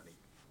spend money.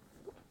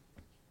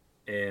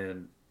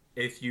 And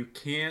if you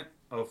can't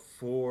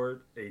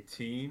afford a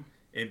team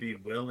and be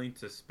willing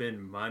to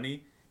spend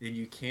money, then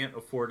you can't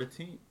afford a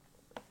team.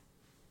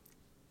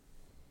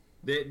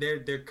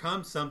 There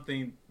comes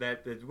something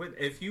that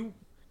if you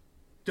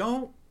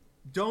don't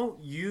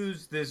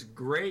use this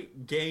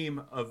great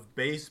game of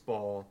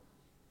baseball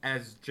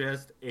as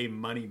just a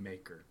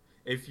moneymaker.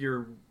 If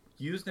you're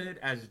using it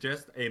as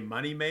just a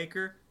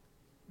moneymaker,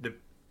 the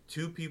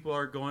two people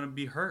are going to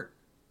be hurt.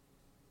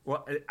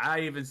 Well, I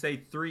even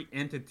say three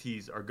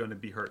entities are going to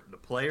be hurt. The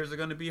players are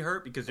going to be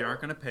hurt because they aren't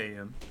going to pay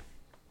him.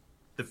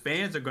 The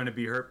fans are going to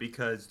be hurt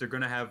because they're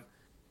going to have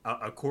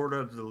a quarter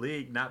of the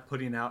league not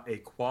putting out a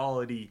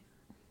quality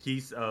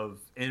piece of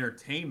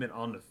entertainment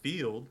on the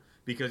field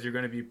because you're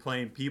going to be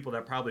playing people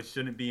that probably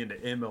shouldn't be in the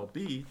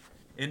MLB.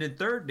 And then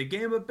third, the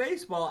game of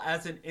baseball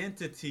as an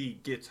entity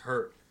gets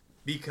hurt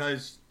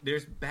because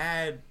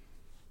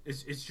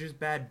it's just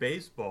bad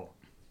baseball.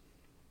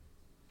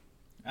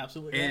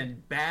 Absolutely.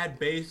 And bad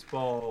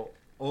baseball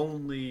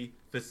only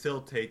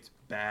facilitates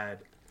bad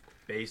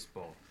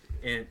baseball.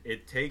 And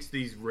it takes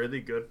these really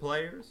good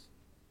players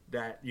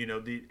that,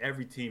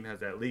 every team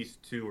has at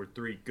least 2 or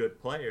 3 good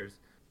players.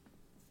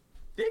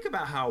 Think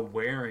about how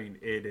wearing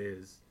it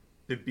is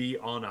to be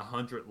on a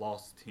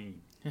 100-loss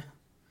team. Yeah.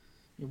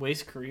 You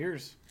waste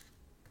careers.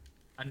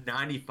 A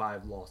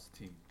 95-loss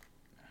team.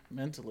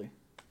 Mentally.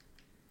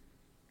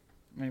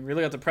 I mean,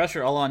 really got the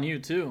pressure all on you,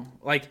 too.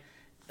 Like,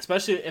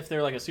 especially if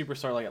they're like a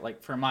superstar,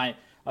 like for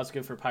let's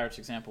go for Pirates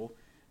example.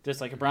 Just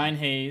like a Brian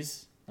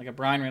Hayes, like a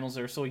Brian Reynolds,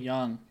 they're so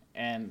young,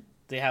 and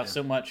they have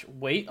so much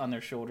weight on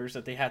their shoulders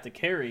that they have to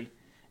carry.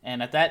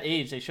 And at that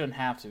age, they shouldn't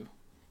have to.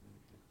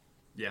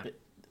 Yeah.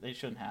 They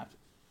shouldn't have to.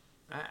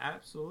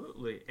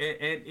 Absolutely.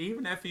 And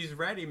even if he's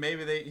ready,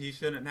 maybe he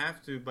shouldn't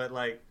have to. But,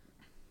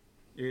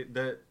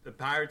 the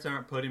Pirates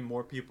aren't putting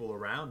more people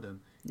around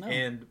him. No.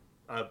 And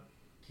a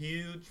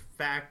huge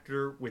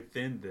factor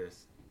within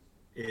this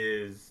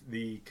is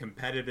the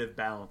competitive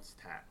balance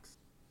tax.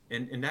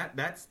 And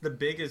that's the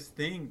biggest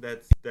thing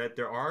that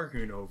they're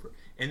arguing over.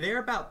 And they're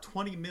about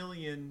 20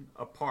 million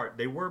apart.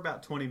 They were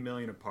about 20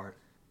 million apart.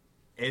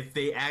 If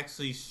they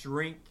actually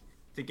shrink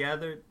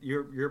together,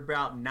 you're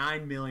about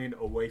 9 million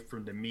away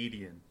from the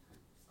median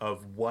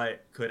of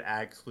what could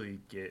actually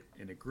get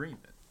an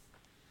agreement.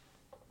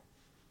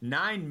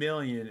 9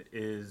 million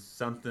is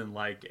something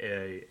like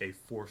a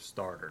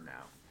 4-starter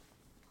now.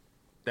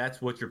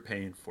 That's what you're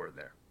paying for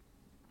there.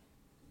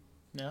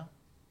 Yeah.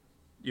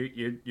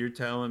 You're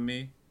telling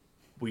me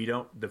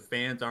the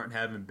fans aren't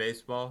having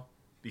baseball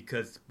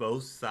because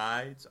both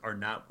sides are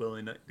not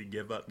willing to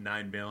give up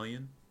 9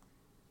 million?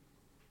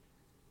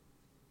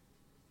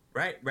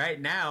 Right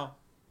now,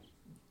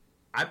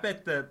 I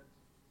bet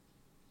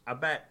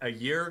a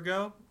year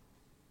ago,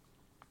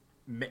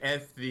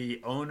 if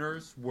the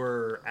owners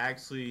were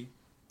actually,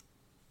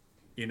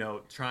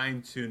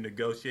 trying to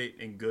negotiate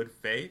in good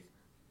faith,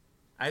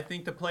 I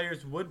think the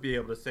players would be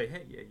able to say,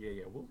 "Hey,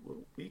 yeah,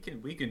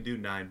 we can do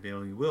 9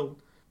 million.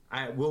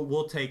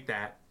 We'll take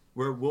that.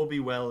 We'll be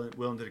willing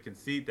to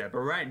concede that." But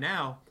right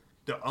now,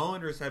 the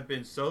owners have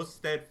been so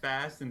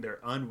steadfast in their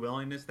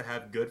unwillingness to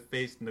have good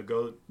faith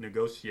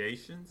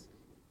negotiations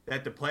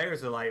that the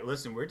players are like,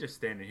 "Listen, we're just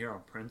standing here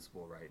on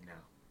principle right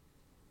now.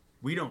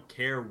 We don't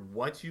care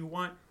what you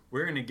want.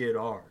 We're gonna get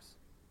ours,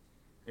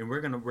 and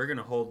we're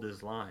gonna hold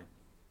this line."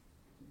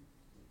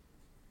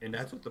 And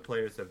that's what the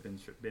players have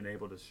been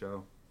able to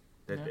show,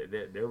 that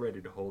they're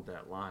ready to hold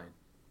that line.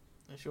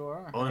 They sure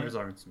are. Owners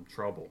are in some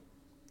trouble.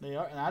 They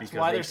are, and that's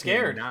why they're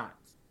scared.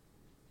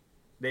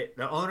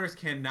 The owners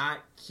cannot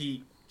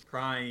keep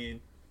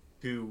trying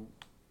to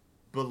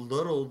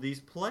belittle these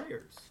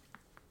players.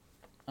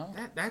 Oh.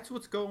 That's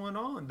what's going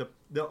on.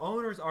 The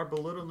owners are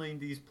belittling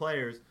these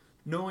players,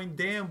 knowing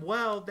damn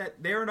well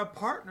that they're in a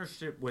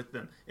partnership with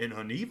them. An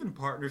uneven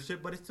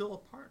partnership, but it's still a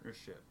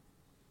partnership.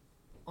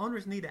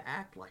 Owners need to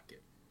act like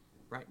it.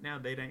 Right now,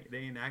 they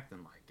ain't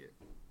acting like it.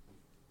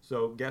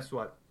 So guess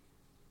what?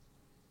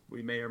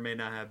 We may or may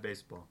not have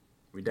baseball.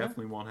 We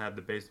definitely won't have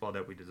the baseball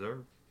that we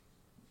deserve.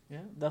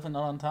 Yeah, definitely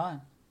not on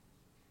time.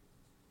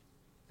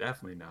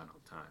 Definitely not on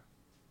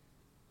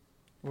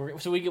time.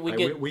 So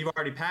we've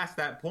already passed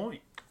that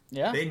point.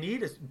 Yeah.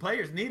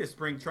 Players need a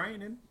spring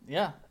training.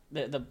 Yeah,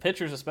 the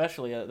pitchers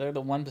especially, they're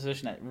the one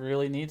position that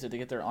really needs it to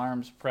get their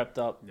arms prepped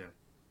up. Yeah.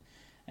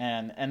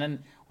 And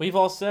then we've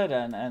all said,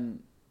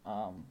 and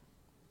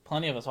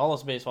plenty of us, all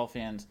us baseball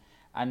fans,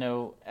 I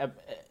know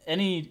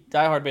any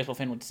diehard baseball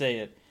fan would say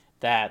it,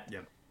 that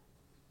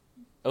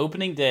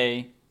opening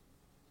day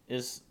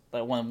is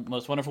like one of the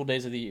most wonderful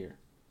days of the year.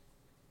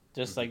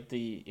 Just like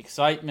the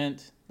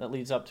excitement that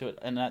leads up to it,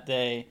 and that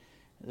day,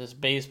 this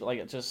base, like,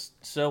 it just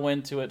so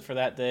into it for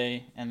that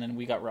day, and then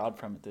we got robbed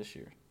from it this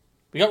year.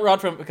 We got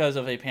robbed from it because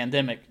of a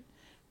pandemic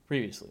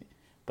previously,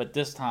 but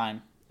this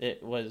time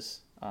it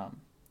was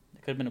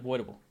it could have been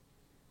avoidable.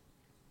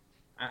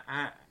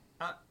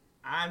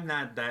 I'm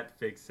not that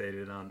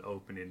fixated on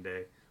opening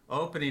day.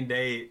 Opening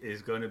day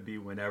is going to be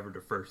whenever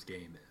the first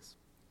game is.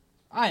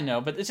 I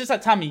know, but it's just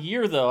that time of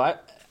year, though. I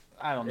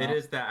don't know. It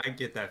is that. I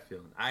get that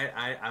feeling.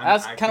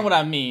 That's kind of what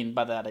I mean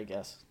by that, I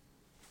guess.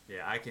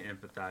 Yeah, I can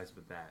empathize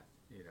with that.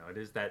 You know, it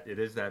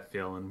is that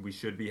feeling. We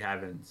should be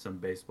having some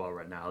baseball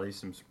right now, at least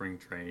some spring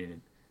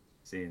training,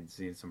 and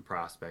seeing some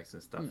prospects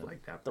and stuff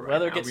like that. The but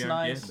weather right now, gets we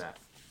aren't nice. getting that.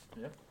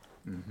 Yep.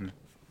 Mm-hmm.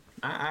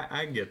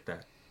 I get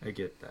that. I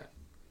get that.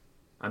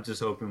 I'm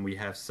just hoping we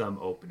have some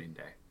opening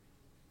day.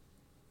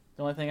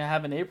 The only thing I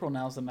have in April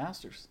now is the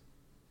Masters.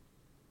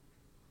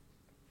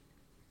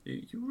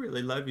 You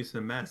really love you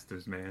some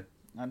Masters, man.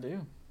 I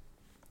do.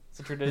 It's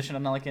a tradition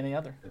unlike any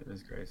other. That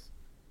is great.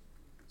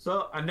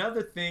 So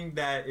another thing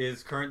that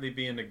is currently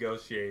being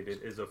negotiated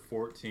is a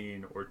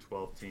 14 or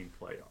 12 team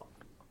playoff.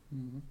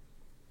 Mm-hmm.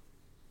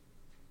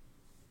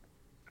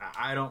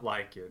 I don't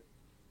like it.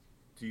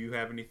 Do you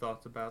have any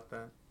thoughts about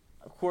that?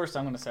 Of course,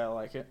 I'm going to say I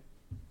like it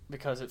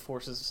because it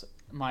forces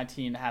my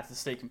team to have to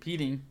stay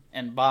competing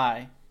and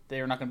buy.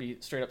 They are not going to be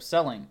straight up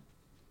selling.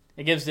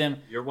 It gives them.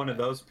 You're one of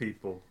those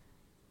people.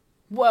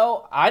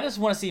 Well, I just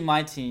want to see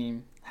my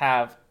team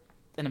have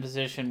in a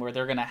position where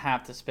they're going to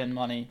have to spend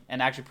money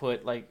and actually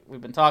put, like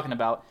we've been talking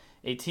about,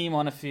 a team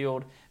on a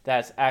field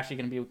that's actually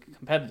going to be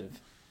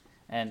competitive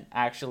and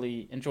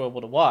actually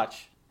enjoyable to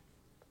watch.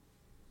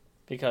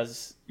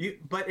 Because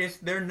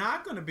they're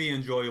not going to be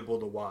enjoyable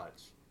to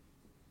watch.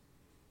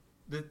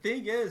 The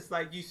thing is,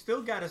 like, you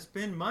still got to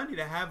spend money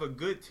to have a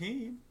good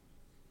team.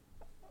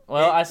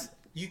 Well,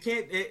 you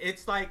can't.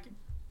 It's like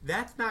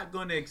that's not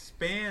going to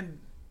expand.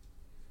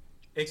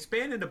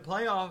 Expanding the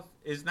playoff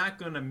is not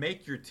going to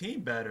make your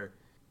team better.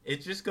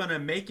 It's just going to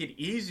make it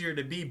easier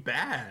to be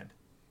bad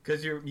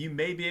because you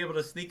may be able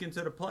to sneak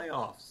into the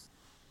playoffs.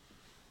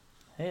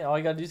 Hey, all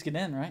you got to do is get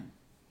in, right?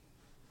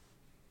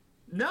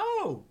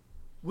 No.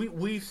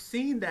 We've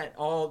seen that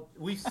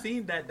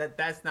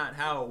that's not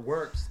how it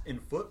works in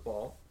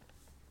football.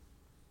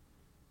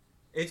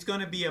 It's going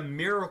to be a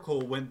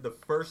miracle when the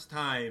first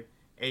time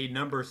a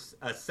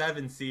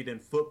 7 seed in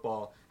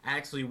football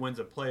actually wins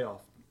a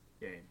playoff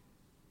game.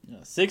 Yeah,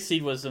 6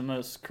 seed was the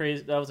most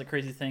crazy. That was a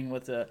crazy thing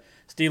with the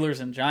Steelers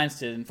and Giants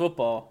did in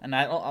football, and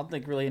I don't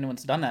think really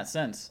anyone's done that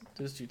since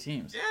those two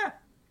teams. Yeah,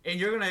 and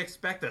you're going to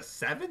expect a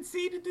 7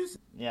 seed to do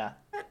that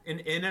in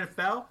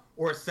NFL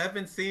or a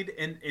 7 seed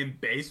in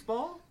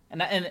baseball?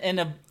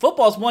 And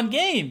football's one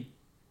game.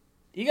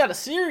 You got a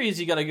series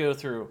you got to go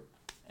through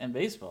in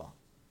baseball.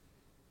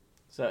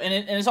 So and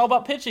it's all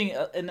about pitching.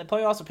 In the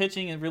playoffs of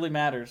pitching, it really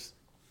matters,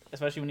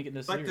 especially when you get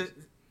into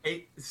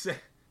series.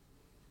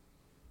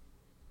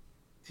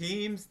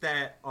 Teams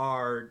that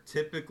are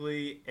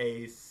typically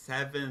a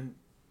 7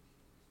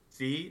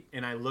 seed,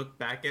 and I look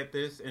back at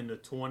this in the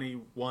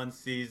 21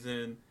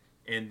 season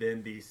and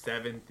then the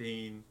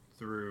 17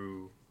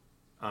 through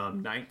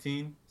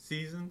 19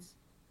 seasons,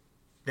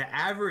 the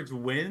average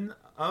win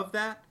of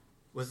that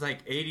was like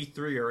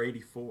 83 or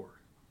 84.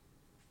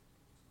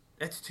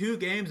 That's 2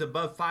 games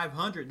above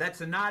 500.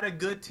 That's not a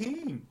good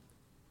team.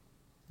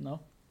 No.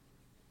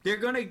 They're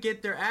going to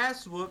get their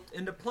ass whooped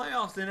in the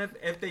playoffs, and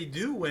if they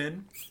do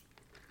win,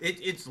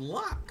 it's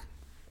luck.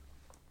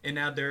 And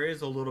now there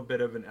is a little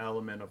bit of an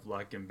element of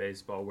luck in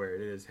baseball where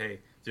it is, hey,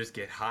 just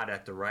get hot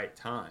at the right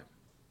time.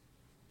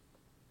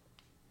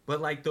 But,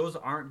 like, those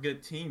aren't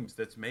good teams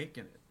that's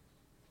making it.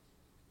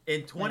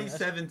 In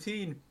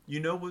 2017, you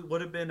know what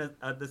would have been the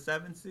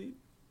 7th seed?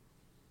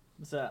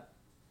 What's that?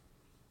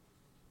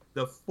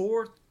 The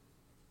fourth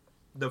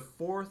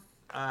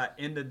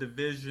in the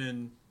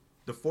division,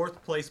 the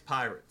 4th place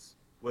Pirates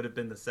would have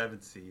been the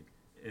 7th seed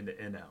in the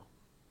NL.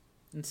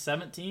 In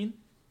 17?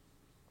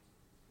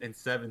 In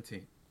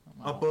 17. Oh,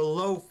 wow. A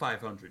below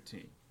 500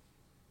 team.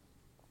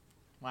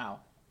 Wow.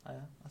 I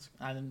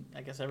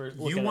guess I ever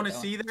look You at want it to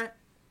that see that?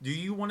 Do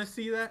you want to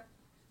see that?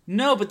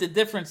 No, but the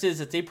difference is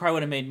that they probably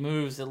would have made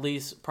moves at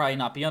least probably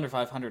not be under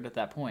 500 at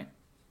that point.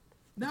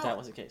 No, if that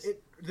was the case.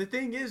 The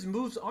thing is,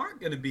 moves aren't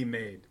going to be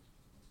made.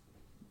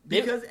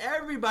 Because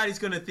everybody's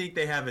going to think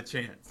they have a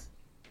chance.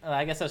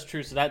 I guess that's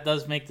true. So that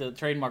does make the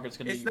trade markets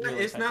going to be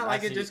really It's not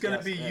like it's just going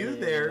to be you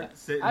there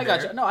sitting I got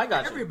there. you. No, I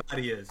got you.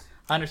 Everybody is.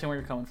 I understand where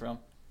you're coming from.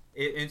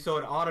 And so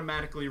it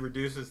automatically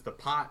reduces the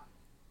pot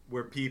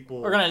where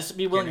people are going to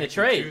be willing to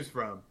trade. Choose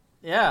from.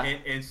 Yeah.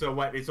 And so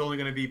what? It's only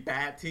going to be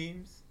bad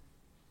teams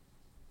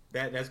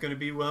that's going to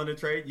be willing to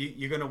trade?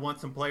 You're going to want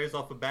some players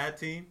off a bad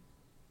team?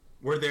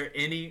 Were there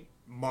any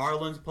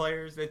Marlins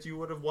players that you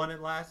would have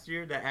wanted last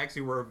year that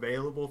actually were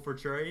available for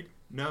trade?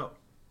 No.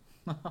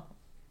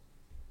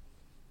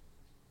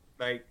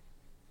 Like,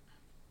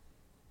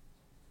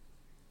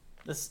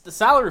 the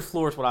salary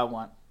floor is what I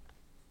want.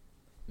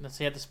 You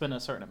have to spend a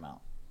certain amount.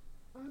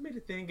 I mean,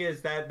 the thing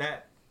is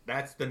that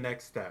That's the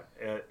next step.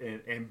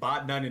 And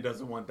Bot Nunny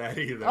doesn't want that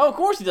either. Oh, of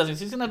course he doesn't.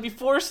 He's going to be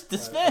forced to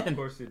spin. Of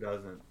course he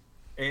doesn't.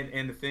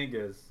 And the thing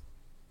is,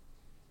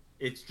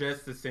 it's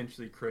just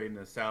essentially creating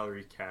a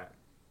salary cap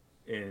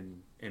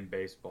in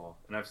baseball.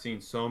 And I've seen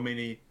so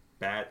many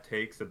bad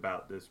takes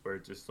about this where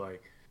it's just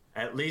like,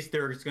 at least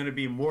there's going to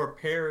be more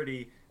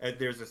parity if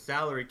there's a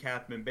salary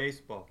cap in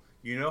baseball.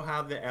 You know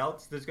how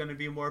else there's going to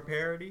be more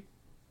parity?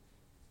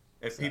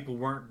 If people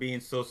weren't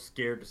being so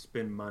scared to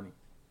spend money.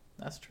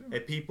 That's true.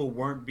 If people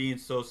weren't being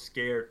so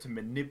scared to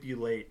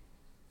manipulate,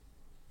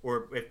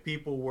 or if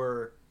people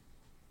were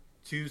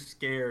too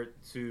scared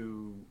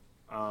to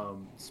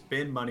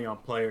spend money on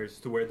players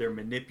to where they're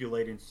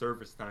manipulating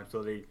service time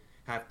so they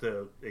have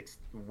to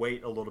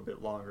wait a little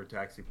bit longer to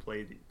actually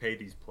pay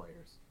these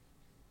players.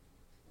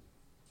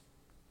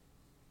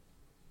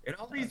 It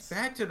all leads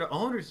back to the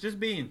owners just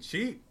being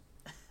cheap.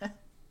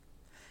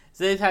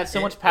 So they've had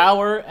so much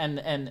power and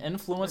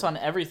influence on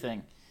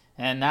everything.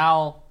 And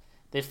now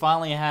they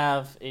finally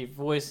have a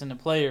voice in the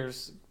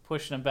players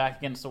pushing them back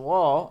against the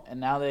wall. And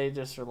now they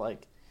just are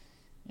like,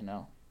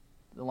 the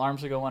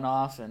alarms are going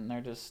off and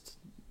they're just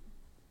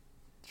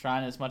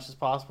trying as much as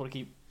possible to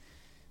keep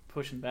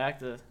pushing back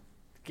to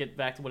get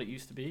back to what it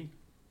used to be.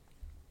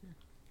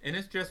 And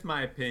it's just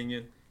my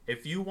opinion.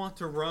 If you want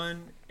to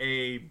run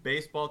a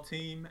baseball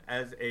team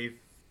as a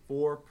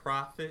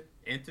for-profit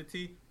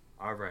entity,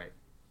 all right,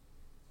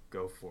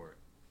 go for it.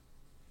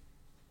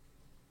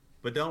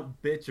 But don't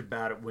bitch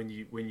about it when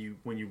you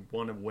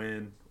want to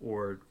win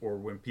or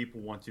when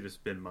people want you to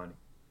spend money.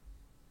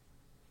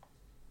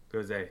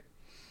 Because hey,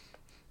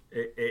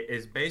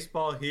 is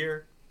baseball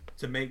here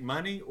to make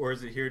money or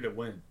is it here to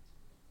win?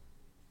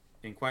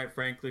 And quite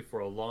frankly, for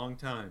a long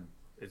time,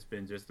 it's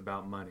been just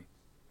about money.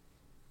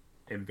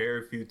 And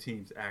very few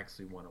teams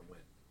actually want to win.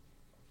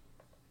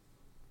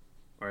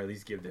 Or at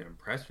least give the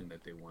impression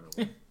that they want to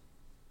win.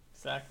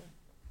 Exactly.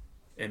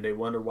 And they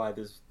wonder why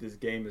this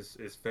game is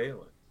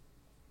failing.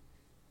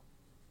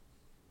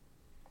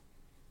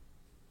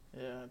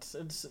 Yeah,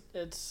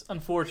 it's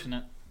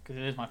unfortunate because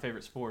it is my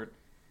favorite sport.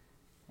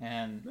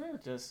 And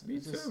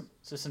it's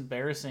just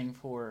embarrassing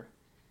for,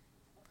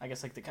 I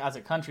guess, like as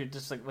a country,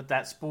 just like with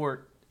that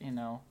sport,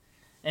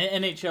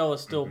 NHL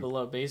is still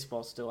below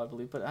baseball still, I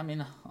believe. But I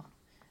mean,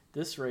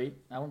 this rate,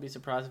 I wouldn't be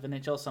surprised if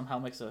NHL somehow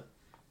makes a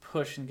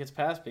push and gets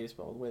past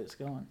baseball the way it's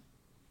going.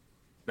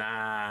 Nah,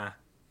 I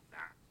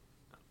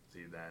don't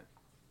see that.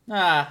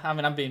 I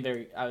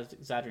mean, I was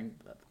exaggerating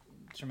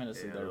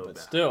tremendously there, but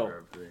still.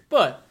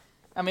 But,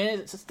 I mean,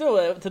 it's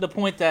still to the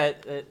point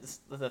that it's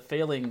the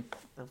failing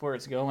of where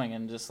it's going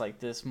and just like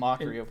this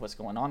mockery of what's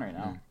going on right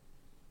now.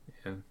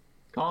 Yeah.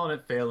 Calling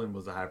it failing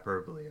was a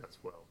hyperbole as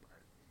well.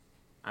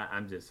 But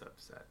I'm just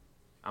upset.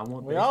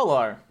 We all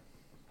are.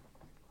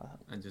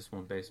 I just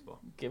want baseball.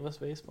 Give us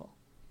baseball.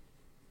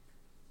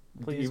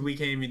 Please. We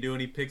can't even do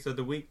any picks of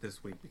the week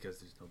this week because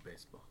there's no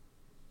baseball.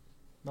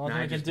 The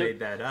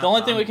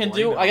only thing we can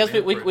do, I guess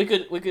we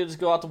could just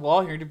go out the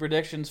wall here and do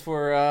predictions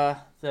for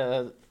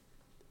the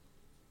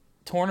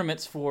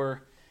tournaments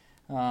for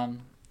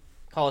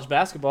college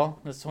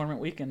basketball. This tournament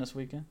weekend this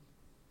weekend.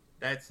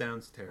 That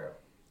sounds terrible.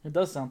 It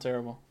does sound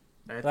terrible.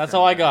 That's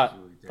all I got.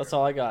 That's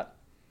all I got.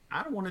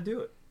 I don't want to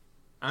do it.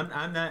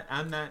 I'm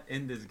not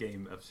in this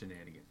game of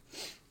shenanigans.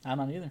 I'm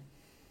not either.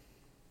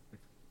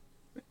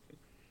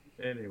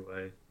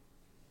 Anyway.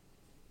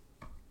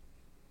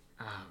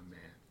 Oh, man.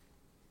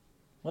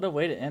 What a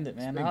way to end it,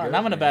 man.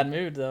 I'm in a bad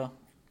mood, though,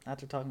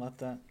 after talking about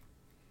that.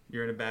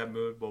 You're in a bad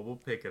mood? Well, we'll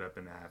pick it up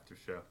in the after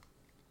show.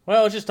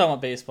 Well, it's just talking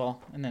about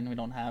baseball, and then we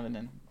don't have it,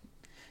 and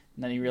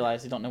then you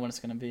realize you don't know when it's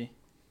going to be,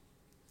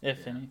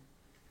 if any.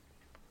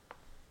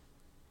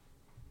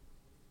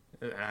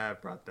 I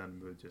brought down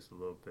the mood just a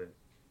little bit.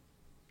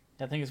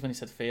 I think it's when he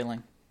said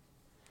failing.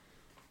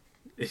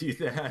 I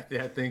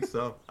think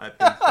so. I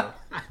think so.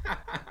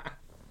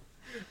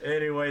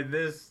 Anyway,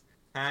 this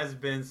has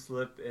been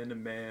Slip in a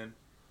Man,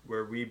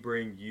 where we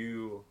bring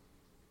you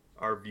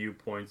our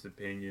viewpoints,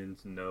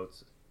 opinions,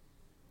 notes,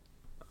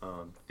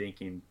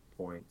 thinking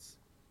points.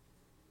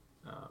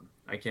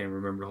 I can't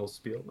remember the whole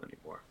spiel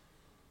anymore.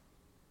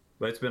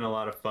 But it's been a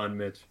lot of fun,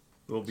 Mitch.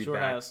 We'll be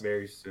back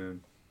very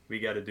soon. We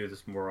got to do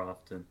this more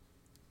often.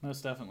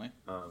 Most definitely.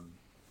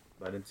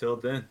 But until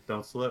then,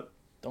 don't slip.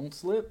 Don't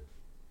slip.